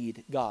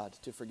need God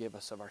to forgive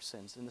us of our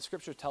sins. And the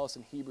scriptures tell us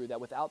in Hebrew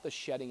that without the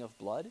shedding of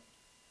blood,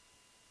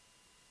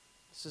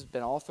 this has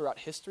been all throughout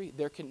history,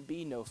 there can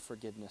be no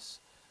forgiveness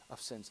of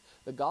sins.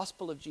 The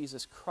gospel of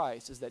Jesus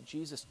Christ is that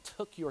Jesus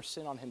took your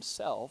sin on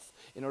himself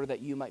in order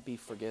that you might be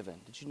forgiven.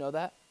 Did you know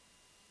that?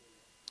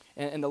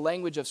 And the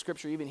language of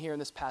scripture, even here in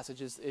this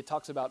passage, it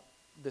talks about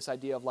this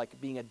idea of like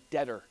being a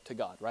debtor to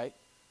God, right?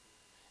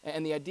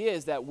 And the idea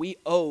is that we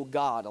owe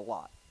God a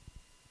lot.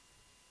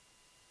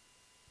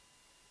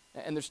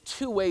 And there's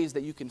two ways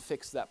that you can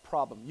fix that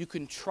problem. You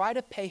can try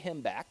to pay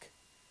him back,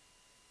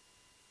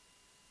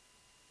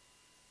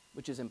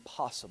 which is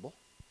impossible.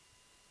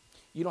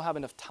 You don't have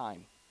enough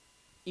time.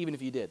 Even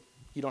if you did,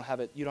 you don't have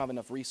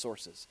enough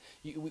resources.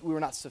 We were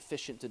not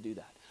sufficient to do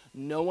that.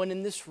 No one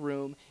in this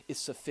room is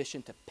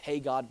sufficient to pay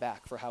God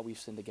back for how we've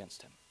sinned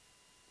against him.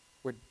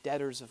 We're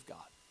debtors of God.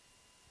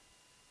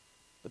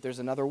 But there's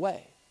another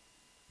way.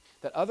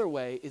 That other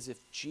way is if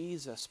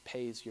Jesus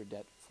pays your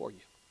debt for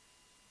you.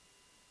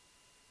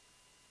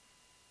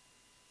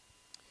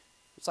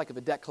 It's like if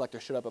a debt collector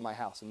showed up at my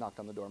house and knocked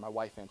on the door. My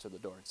wife answered the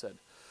door and said,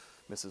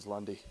 Mrs.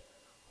 Lundy,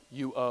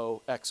 you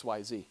owe X,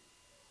 Y, Z.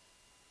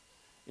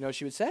 You know what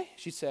she would say?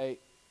 She'd say,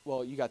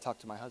 well, you got to talk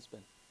to my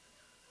husband.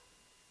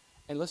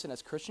 And listen,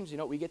 as Christians, you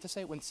know what we get to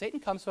say? When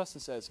Satan comes to us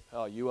and says,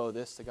 oh, you owe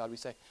this to God, we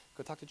say,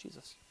 go talk to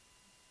Jesus.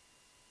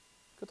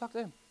 Go talk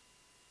to him.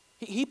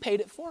 He paid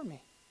it for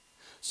me.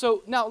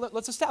 So now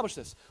let's establish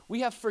this.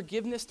 We have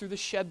forgiveness through the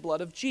shed blood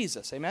of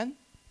Jesus. Amen?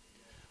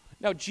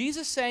 Now,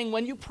 Jesus saying,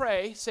 when you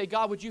pray, say,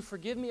 God, would you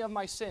forgive me of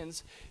my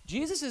sins?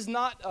 Jesus is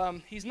not,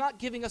 he's not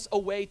giving us a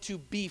way to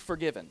be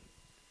forgiven,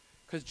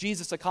 because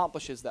Jesus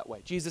accomplishes that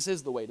way. Jesus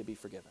is the way to be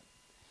forgiven.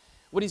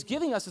 What he's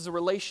giving us is a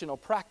relational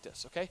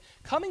practice, okay?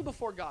 Coming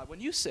before God, when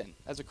you sin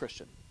as a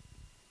Christian,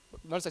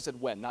 notice I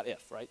said when, not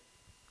if, right?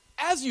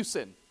 As you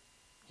sin,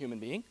 human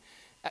being,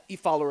 a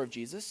follower of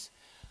Jesus,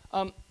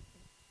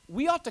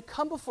 we ought to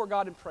come before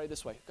God and pray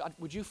this way. God,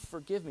 would you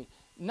forgive me?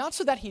 Not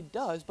so that he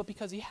does, but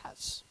because he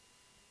has.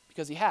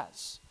 Because he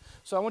has.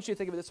 So I want you to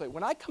think of it this way.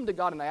 When I come to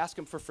God and I ask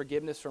him for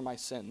forgiveness for my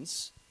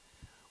sins,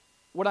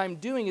 what I'm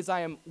doing is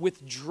I am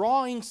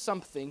withdrawing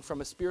something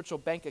from a spiritual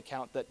bank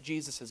account that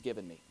Jesus has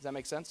given me. Does that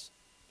make sense?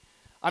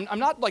 I'm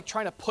not like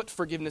trying to put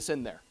forgiveness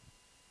in there,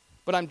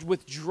 but I'm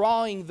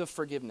withdrawing the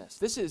forgiveness.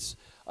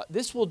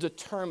 This will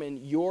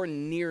determine your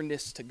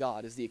nearness to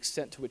God, is the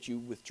extent to which you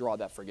withdraw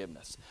that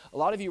forgiveness. A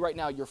lot of you right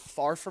now, you're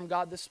far from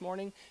God this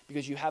morning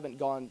because you haven't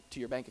gone to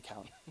your bank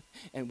account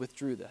and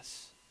withdrew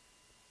this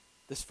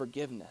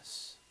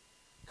forgiveness.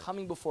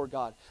 Coming before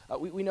God.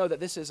 We know that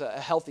this is a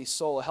healthy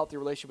soul, a healthy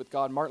relationship with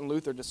God. Martin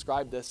Luther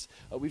described this.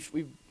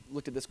 We've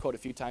looked at this quote a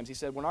few times. He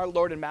said, when our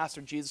Lord and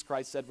Master Jesus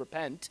Christ said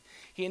repent,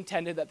 he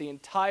intended that the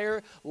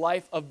entire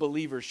life of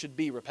believers should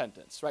be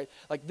repentance, right?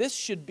 Like this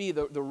should be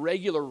the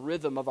regular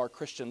rhythm of our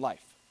Christian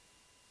life.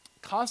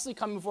 Constantly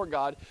coming before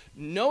God,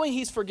 knowing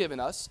he's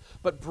forgiven us,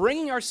 but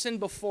bringing our sin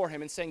before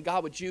him and saying,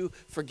 God, would you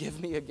forgive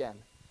me again?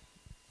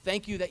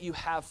 Thank you that you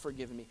have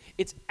forgiven me.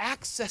 It's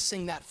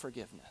accessing that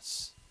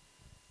forgiveness.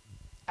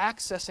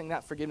 Accessing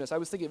that forgiveness. I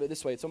was thinking of it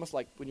this way. It's almost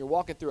like when you're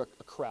walking through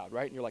a crowd,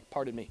 right? And you're like,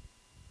 pardon me.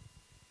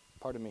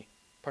 Pardon me.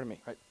 Pardon me,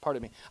 right?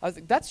 Pardon me. I was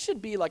like, that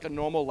should be like a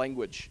normal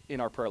language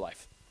in our prayer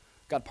life.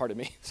 God, pardon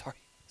me.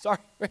 Sorry.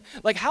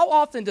 Like how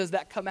often does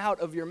that come out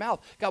of your mouth?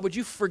 God, would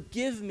you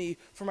forgive me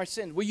for my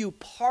sins? Will you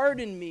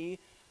pardon me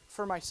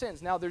for my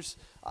sins? Now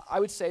I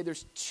would say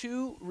there's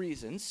two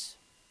reasons,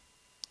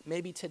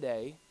 maybe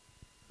today,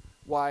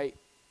 why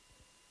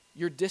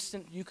you're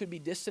distant. You could be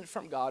distant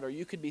from God, or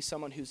you could be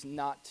someone who's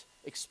not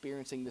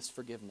experiencing this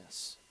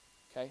forgiveness,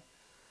 okay?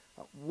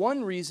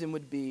 One reason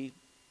would be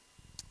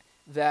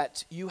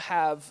that you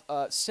have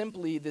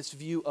simply this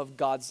view of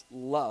God's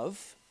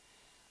love,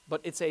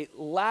 but it's a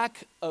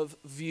lack of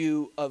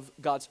view of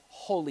God's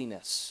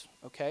holiness,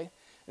 okay?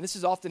 And this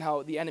is often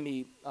how the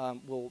enemy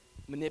will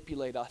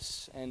manipulate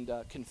us and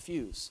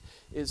confuse,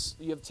 is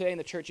you have today in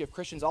the church, you have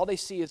Christians, all they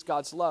see is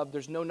God's love.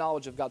 There's no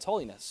knowledge of God's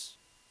holiness.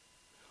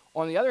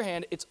 On the other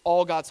hand, it's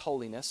all God's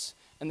holiness,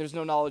 and there's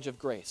no knowledge of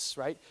grace,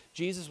 right?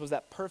 Jesus was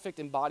that perfect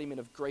embodiment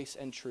of grace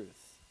and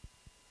truth.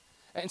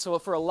 And so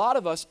for a lot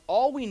of us,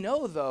 all we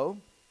know, though,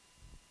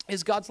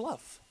 is God's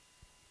love.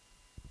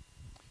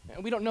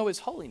 And we don't know his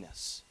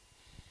holiness.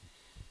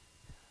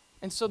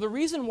 And so the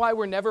reason why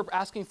we're never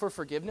asking for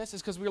forgiveness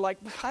is because we're like,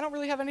 I don't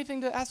really have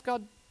anything to ask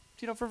God,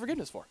 for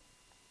forgiveness for.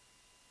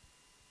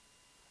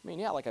 I mean,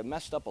 yeah, like I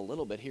messed up a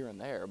little bit here and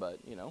there, but,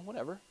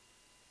 whatever.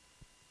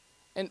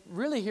 And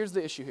really, here's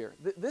the issue here.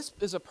 This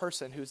is a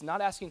person who's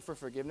not asking for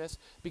forgiveness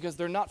because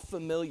they're not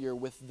familiar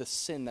with the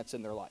sin that's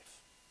in their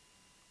life.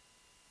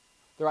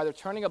 They're either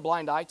turning a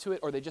blind eye to it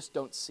or they just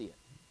don't see it.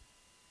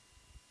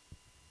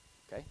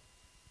 Okay?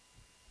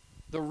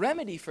 The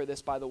remedy for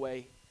this, by the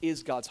way,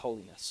 is God's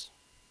holiness.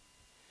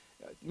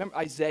 Remember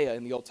Isaiah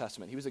in the Old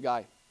Testament. He was a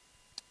guy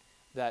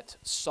that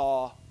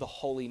saw the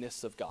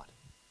holiness of God.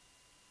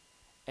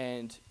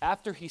 And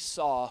after he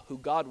saw who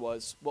God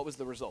was, what was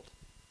the result?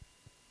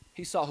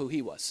 He saw who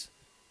he was.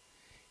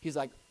 He's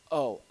like,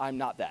 oh, I'm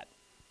not that.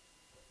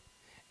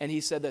 And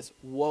he said this,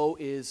 woe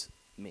is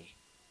me.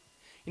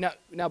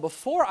 Now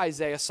before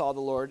Isaiah saw the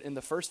Lord in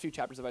the first few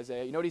chapters of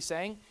Isaiah, you know what he's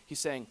saying? He's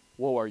saying,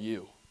 woe are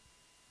you.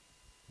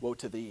 Woe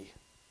to thee.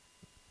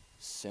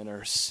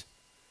 Sinners.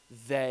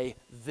 They,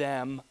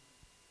 them.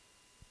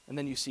 And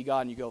then you see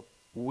God and you go,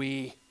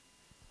 we,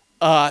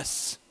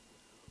 us.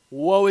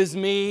 Woe is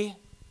me.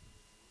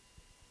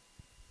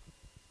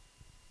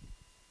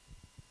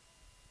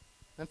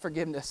 Then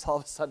forgiveness all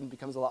of a sudden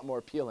becomes a lot more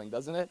appealing,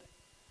 doesn't it?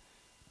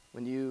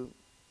 When you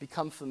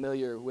become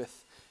familiar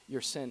with your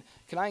sin.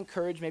 Can I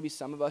encourage maybe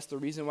some of us, the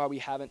reason why we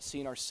haven't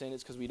seen our sin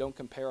is because we don't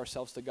compare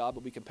ourselves to God,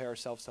 but we compare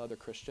ourselves to other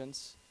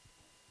Christians.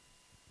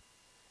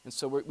 And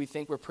so we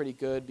think we're pretty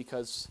good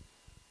because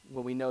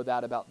we know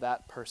that about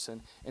that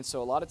person. And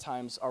so a lot of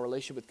times our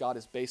relationship with God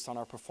is based on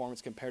our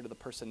performance compared to the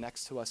person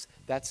next to us.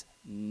 That's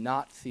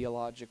not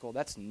theological.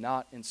 That's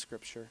not in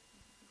Scripture.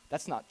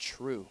 That's not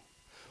true.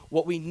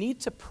 What we need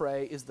to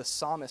pray is the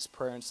psalmist's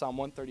prayer in Psalm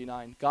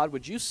 139. God,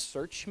 would you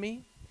search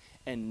me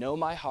and know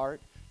my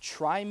heart?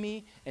 Try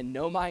me and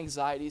know my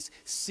anxieties.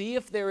 See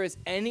if there is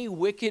any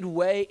wicked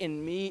way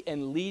in me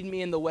and lead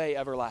me in the way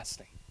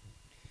everlasting.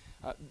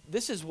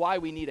 This is why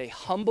we need a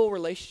humble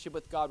relationship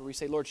with God where we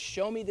say, Lord,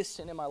 show me this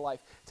sin in my life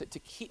to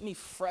keep me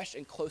fresh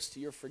and close to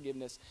your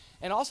forgiveness.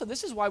 And also,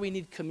 this is why we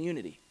need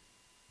community.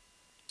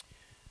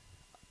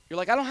 You're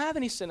like, I don't have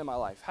any sin in my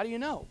life. How do you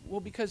know?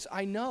 Well, because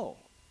I know.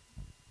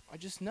 I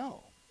just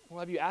know. Well,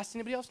 have you asked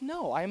anybody else?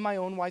 No, I am my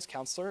own wise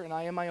counselor and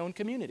I am my own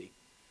community.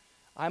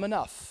 I'm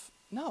enough.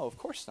 No, of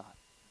course not.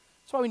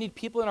 That's why we need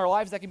people in our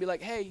lives that can be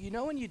like, hey,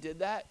 when you did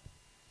that?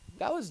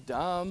 That was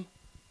dumb.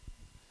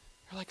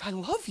 You're like, I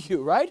love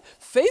you, right?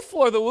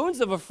 Faithful are the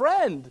wounds of a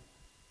friend.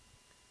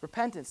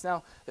 Repentance.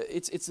 Now,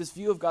 it's this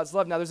view of God's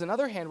love. Now, there's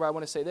another hand where I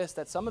want to say this,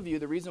 that some of you,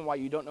 the reason why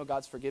you don't know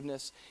God's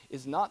forgiveness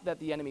is not that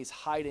the enemy's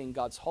hiding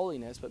God's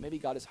holiness, but maybe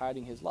God is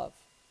hiding his love,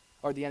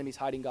 or the enemy's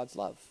hiding God's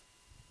love.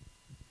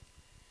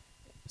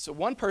 So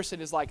one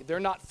person is like, they're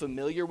not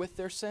familiar with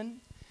their sin.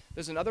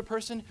 There's another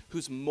person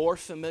who's more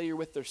familiar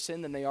with their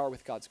sin than they are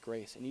with God's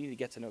grace, and you need to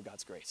get to know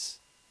God's grace.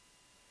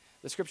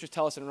 The scriptures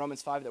tell us in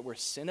Romans 5 that where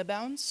sin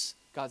abounds,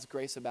 God's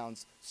grace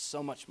abounds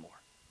so much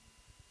more.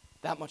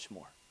 That much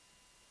more.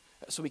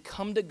 So we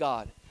come to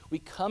God. We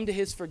come to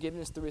his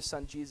forgiveness through his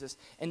son, Jesus.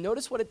 And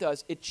notice what it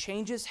does. It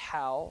changes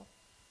how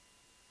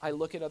I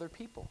look at other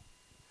people.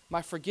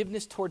 My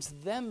forgiveness towards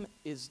them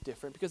is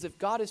different because if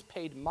God has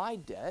paid my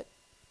debt,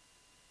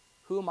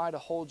 who am I to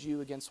hold you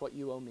against what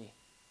you owe me?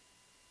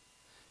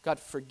 God,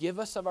 forgive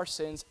us of our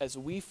sins as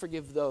we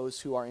forgive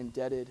those who are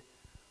indebted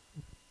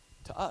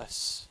to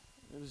us.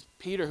 It was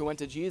Peter who went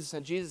to Jesus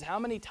and said, Jesus, how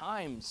many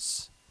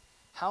times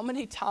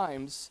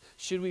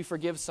should we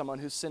forgive someone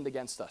who sinned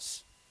against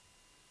us?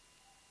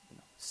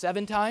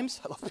 7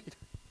 times? I love Peter.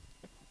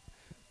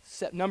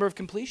 Number of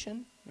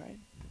completion, right?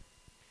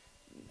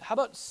 How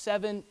about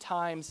 7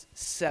 times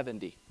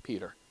 70,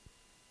 Peter?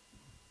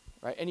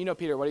 Right? And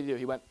Peter, what did he do?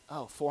 He went,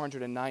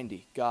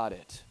 490. Got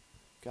it.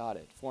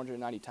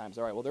 490 times.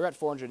 All right, well, they're at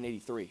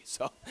 483.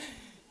 So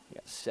we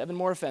got 7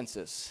 more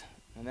offenses.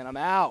 And then I'm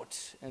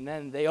out. And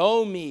then they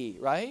owe me,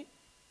 right?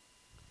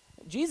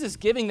 Jesus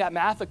giving that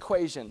math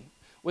equation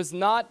was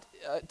not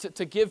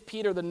to give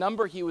Peter the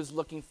number he was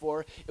looking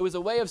for. It was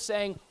a way of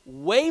saying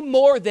way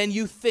more than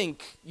you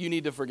think you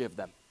need to forgive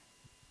them.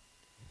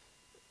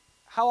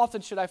 How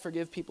often should I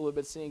forgive people who have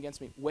been sinning against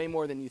me? Way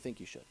more than you think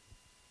you should.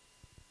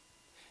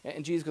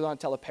 And Jesus goes on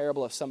to tell a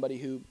parable of somebody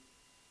who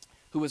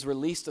was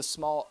released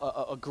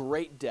a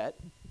great debt,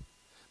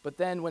 but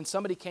then when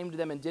somebody came to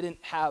them and didn't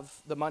have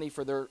the money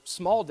for their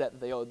small debt that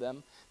they owed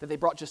them, that they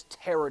brought just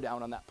terror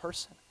down on that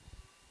person.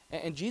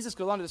 And Jesus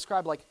goes on to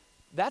describe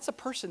that's a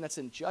person that's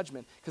in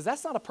judgment, because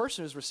that's not a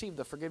person who's received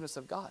the forgiveness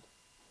of God.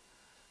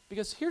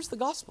 Because here's the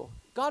gospel.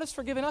 God has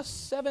forgiven us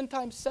 7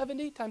 times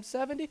 70 times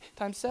 70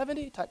 times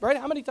 70 times, right?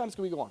 How many times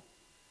can we go on?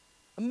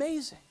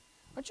 Amazing.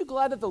 Aren't you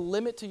glad that the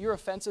limit to your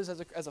offenses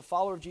as a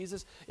follower of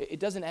Jesus, it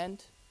doesn't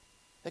end?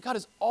 That God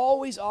is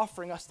always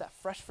offering us that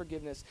fresh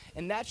forgiveness,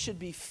 and that should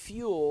be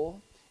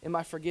fuel in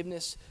my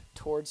forgiveness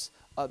towards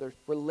others.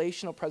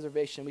 Relational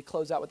preservation. We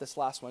close out with this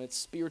last one. It's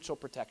spiritual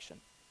protection.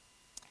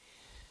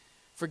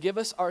 Forgive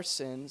us our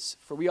sins,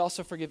 for we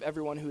also forgive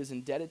everyone who is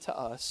indebted to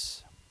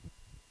us.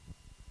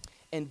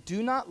 And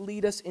do not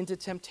lead us into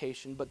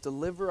temptation, but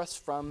deliver us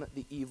from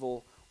the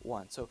evil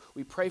one. So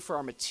we pray for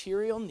our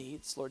material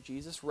needs, Lord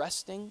Jesus,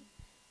 resting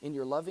in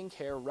your loving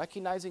care,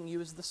 recognizing you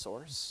as the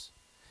source,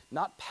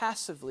 not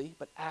passively,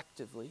 but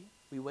actively.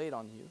 We wait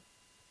on you.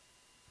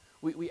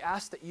 We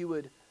ask that you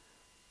would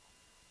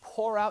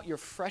pour out your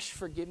fresh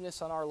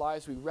forgiveness on our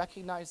lives. We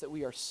recognize that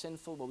we are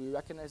sinful, but we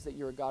recognize that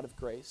you're a God of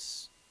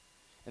grace.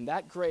 And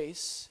that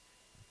grace,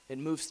 it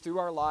moves through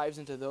our lives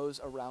into those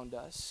around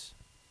us.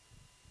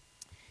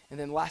 And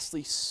then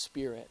lastly,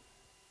 Spirit.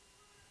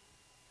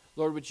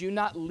 Lord, would you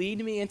not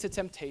lead me into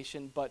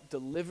temptation, but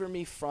deliver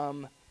me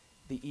from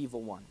the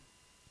evil one?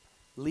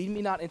 Lead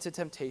me not into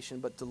temptation,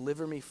 but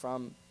deliver me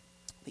from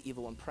the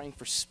evil one. Praying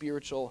for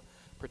spiritual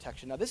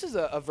protection. Now, this is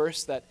a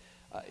verse that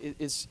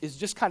is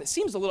just kind of,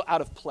 seems a little out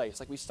of place.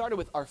 Like we started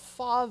with our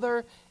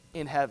Father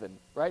in heaven,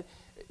 right?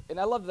 And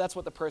I love that's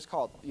what the prayer is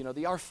called,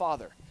 the Our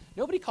Father.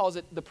 Nobody calls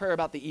it the prayer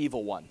about the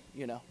evil one,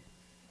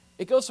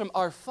 It goes from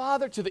our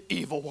Father to the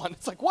evil one.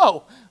 It's like,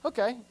 whoa,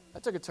 okay,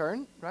 that took a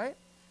turn, right?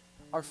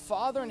 Our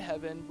Father in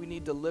heaven, we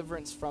need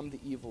deliverance from the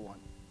evil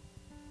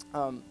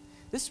one.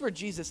 This is where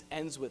Jesus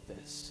ends with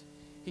this.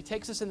 He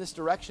takes us in this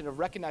direction of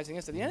recognizing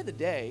this. At the end of the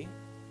day,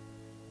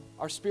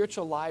 our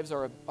spiritual lives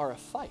are a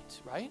fight,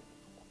 right?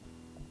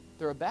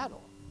 They're a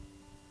battle.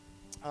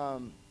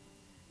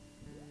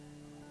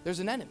 There's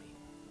an enemy.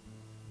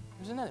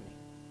 There's an enemy.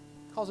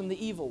 He calls him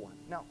the evil one.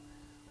 Now,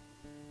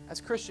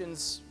 as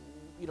Christians,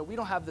 we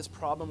don't have this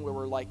problem where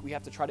we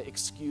have to try to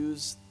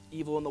excuse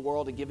evil in the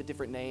world and give it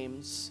different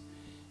names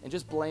and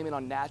just blame it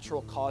on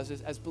natural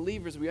causes. As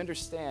believers, we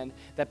understand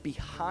that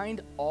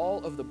behind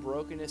all of the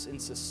brokenness in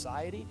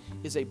society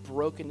is a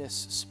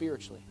brokenness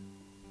spiritually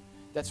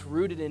that's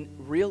rooted in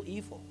real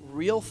evil,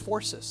 real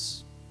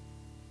forces,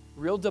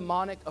 real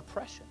demonic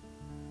oppression.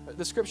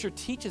 The scripture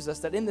teaches us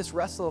that in this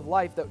wrestle of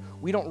life that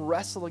we don't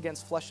wrestle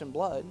against flesh and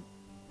blood.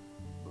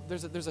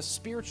 There's a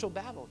spiritual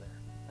battle there,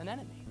 an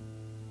enemy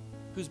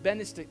whose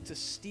bent is to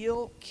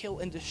steal, kill,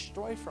 and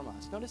destroy from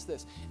us. Notice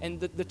this. And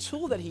the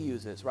tool that he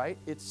uses, right?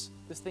 It's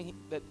this thing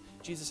that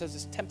Jesus says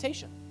is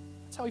temptation.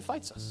 That's how he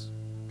fights us.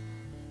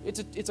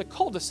 It's a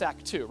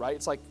cul-de-sac too,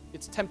 right?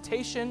 It's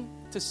temptation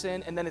to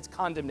sin, and then it's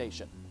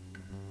condemnation.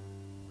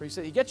 Where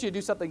he gets you to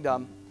do something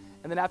dumb,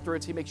 and then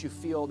afterwards he makes you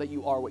feel that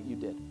you are what you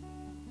did.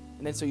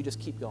 And then so you just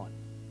keep going.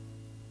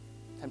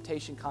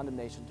 Temptation,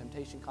 condemnation,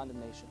 temptation,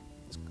 condemnation.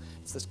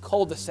 It's this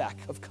cul-de-sac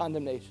of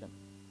condemnation.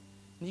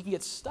 And you can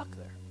get stuck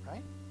there,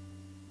 right?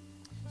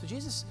 So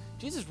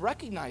Jesus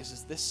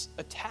recognizes this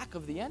attack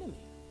of the enemy.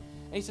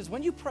 And he says,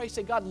 when you pray,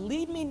 say, God,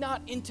 lead me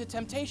not into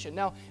temptation.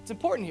 Now, it's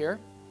important here.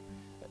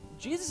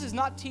 Jesus is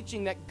not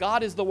teaching that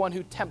God is the one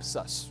who tempts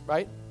us,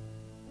 right?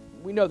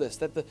 We know this,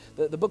 that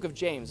the book of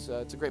James,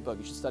 it's a great book.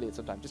 You should study it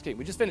sometime. Just kidding.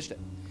 We just finished it.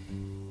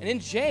 And in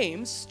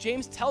James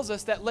tells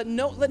us that let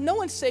no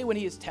one say when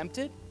he is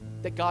tempted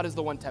that God is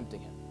the one tempting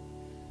him.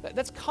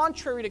 That's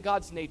contrary to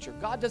God's nature.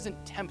 God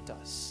doesn't tempt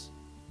us.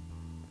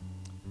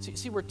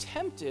 See, we're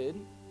tempted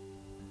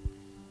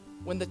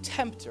when the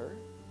tempter,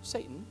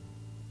 Satan,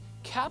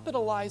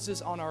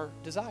 capitalizes on our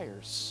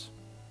desires,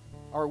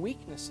 our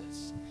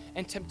weaknesses.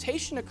 And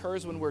temptation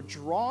occurs when we're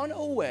drawn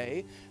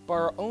away by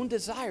our own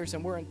desires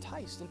and we're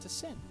enticed into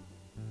sin.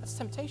 That's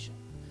temptation.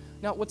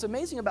 Now, what's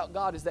amazing about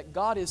God is that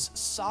God is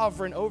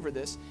sovereign over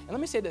this. And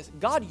let me say this,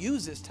 God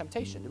uses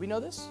temptation. Do we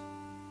know this?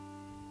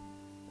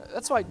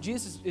 That's why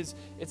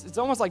it's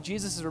almost like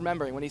Jesus is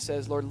remembering when he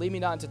says, Lord, lead me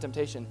not into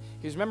temptation.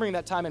 He's remembering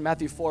that time in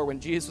Matthew 4 when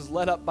Jesus was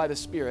led up by the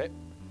Spirit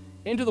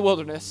into the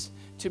wilderness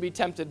to be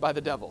tempted by the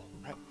devil,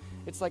 right?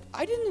 It's like,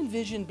 I didn't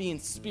envision being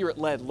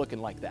Spirit-led looking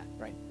like that,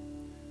 right?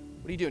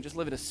 What are you doing? Just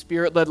living a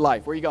Spirit-led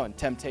life. Where are you going?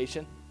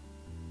 Temptation.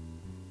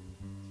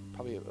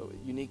 Probably a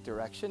unique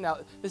direction. Now,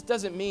 this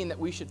doesn't mean that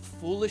we should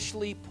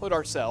foolishly put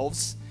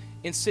ourselves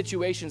in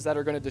situations that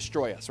are going to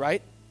destroy us,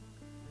 right?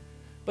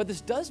 But this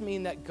does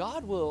mean that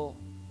God will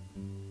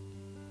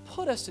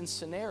put us in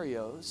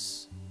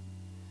scenarios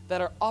that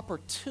are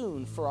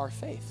opportune for our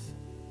faith.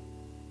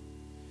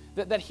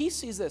 That he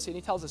sees this, and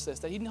he tells us this,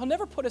 that he'll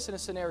never put us in a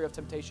scenario of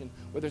temptation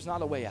where there's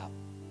not a way out.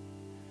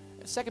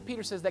 2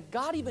 Peter says that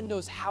God even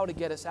knows how to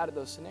get us out of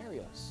those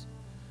scenarios.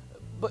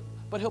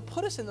 But he'll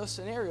put us in those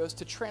scenarios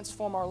to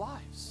transform our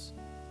lives.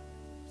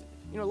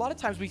 A lot of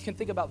times we can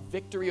think about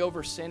victory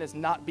over sin as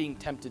not being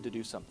tempted to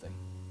do something.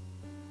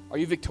 Are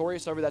you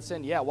victorious over that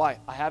sin? Yeah, why?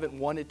 I haven't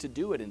wanted to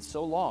do it in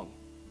so long.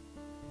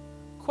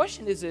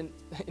 Question is in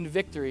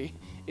victory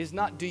is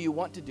not do you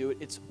want to do it,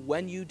 it's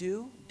when you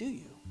do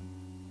you?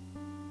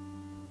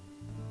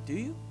 Do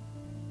you?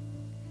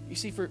 You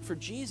see, for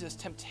Jesus,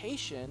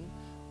 temptation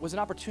was an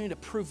opportunity to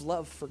prove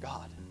love for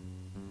God,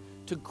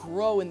 to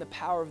grow in the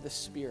power of the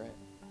Spirit.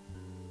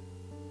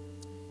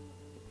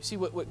 You see,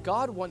 what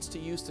God wants to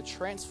use to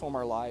transform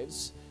our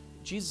lives,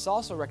 Jesus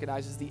also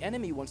recognizes the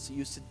enemy wants to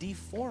use to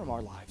deform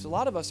our lives. A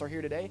lot of us are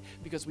here today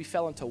because we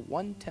fell into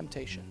one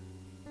temptation.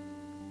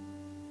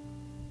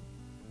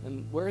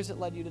 And where has it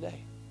led you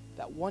today?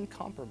 That one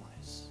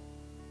compromise.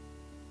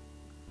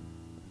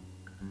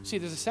 See,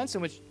 there's a sense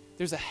in which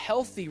there's a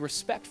healthy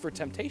respect for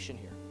temptation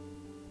here.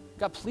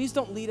 God, please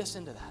don't lead us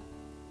into that.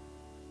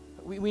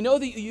 We know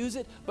that you use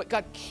it, but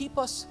God, keep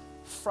us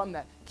from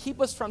that. Keep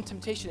us from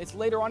temptation. It's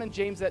later on in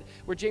James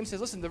where James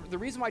says, listen, the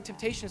reason why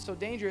temptation is so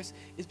dangerous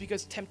is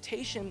because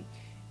temptation,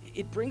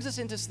 it brings us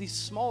into these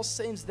small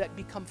sins that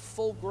become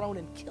full grown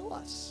and kill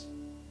us.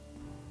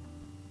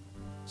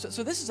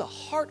 So this is a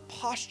heart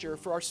posture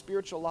for our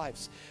spiritual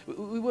lives.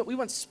 We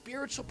want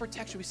spiritual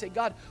protection. We say,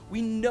 God,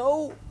 we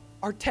know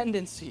our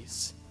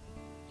tendencies.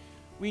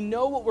 We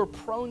know what we're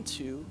prone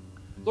to.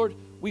 Lord,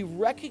 we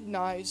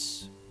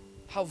recognize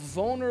how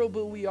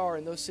vulnerable we are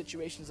in those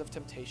situations of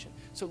temptation.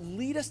 So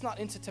lead us not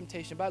into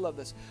temptation, but I love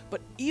this.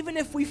 But even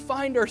if we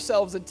find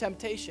ourselves in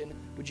temptation,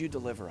 would you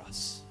deliver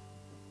us?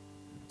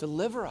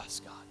 Deliver us,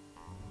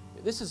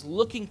 God. This is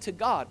looking to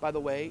God, by the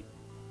way,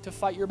 to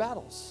fight your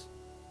battles,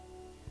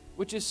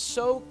 which is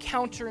so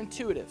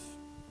counterintuitive.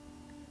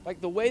 Like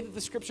the way that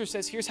the scripture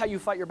says, here's how you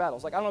fight your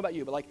battles. Like, I don't know about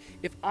you, but like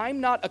if I'm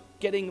not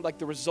getting like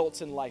the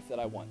results in life that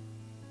I want,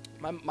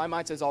 my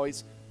mind says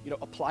always,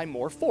 apply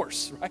more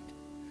force, right?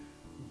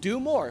 Do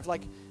more.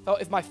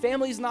 If my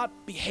family's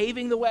not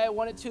behaving the way I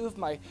want it to,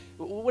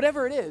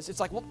 whatever it is, it's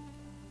like, well,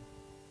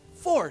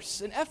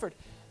 force and effort.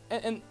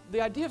 And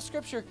the idea of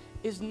scripture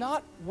is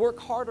not work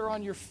harder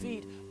on your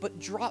feet, but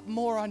drop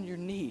more on your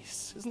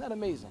knees. Isn't that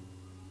amazing?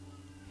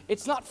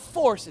 It's not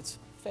force, it's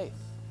faith.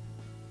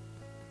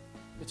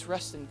 It's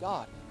rest in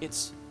God.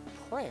 It's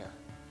prayer.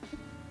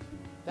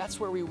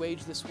 That's where we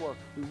wage this war.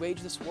 We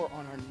wage this war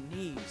on our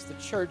knees. The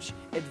church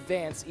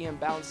advances, E.M.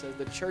 Bounds says,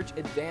 the church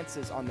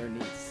advances on their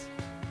knees.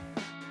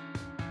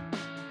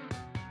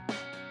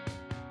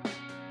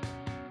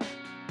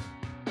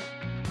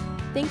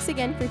 Thanks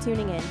again for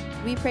tuning in.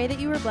 We pray that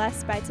you were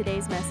blessed by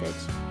today's message.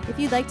 If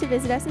you'd like to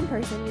visit us in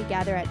person, we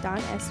gather at Don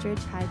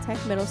Estridge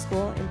High-Tech Middle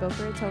School in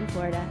Boca Raton,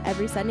 Florida,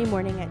 every Sunday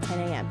morning at 10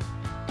 a.m.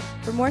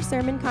 For more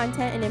sermon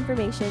content and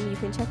information, you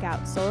can check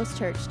out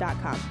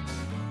solaschurch.com.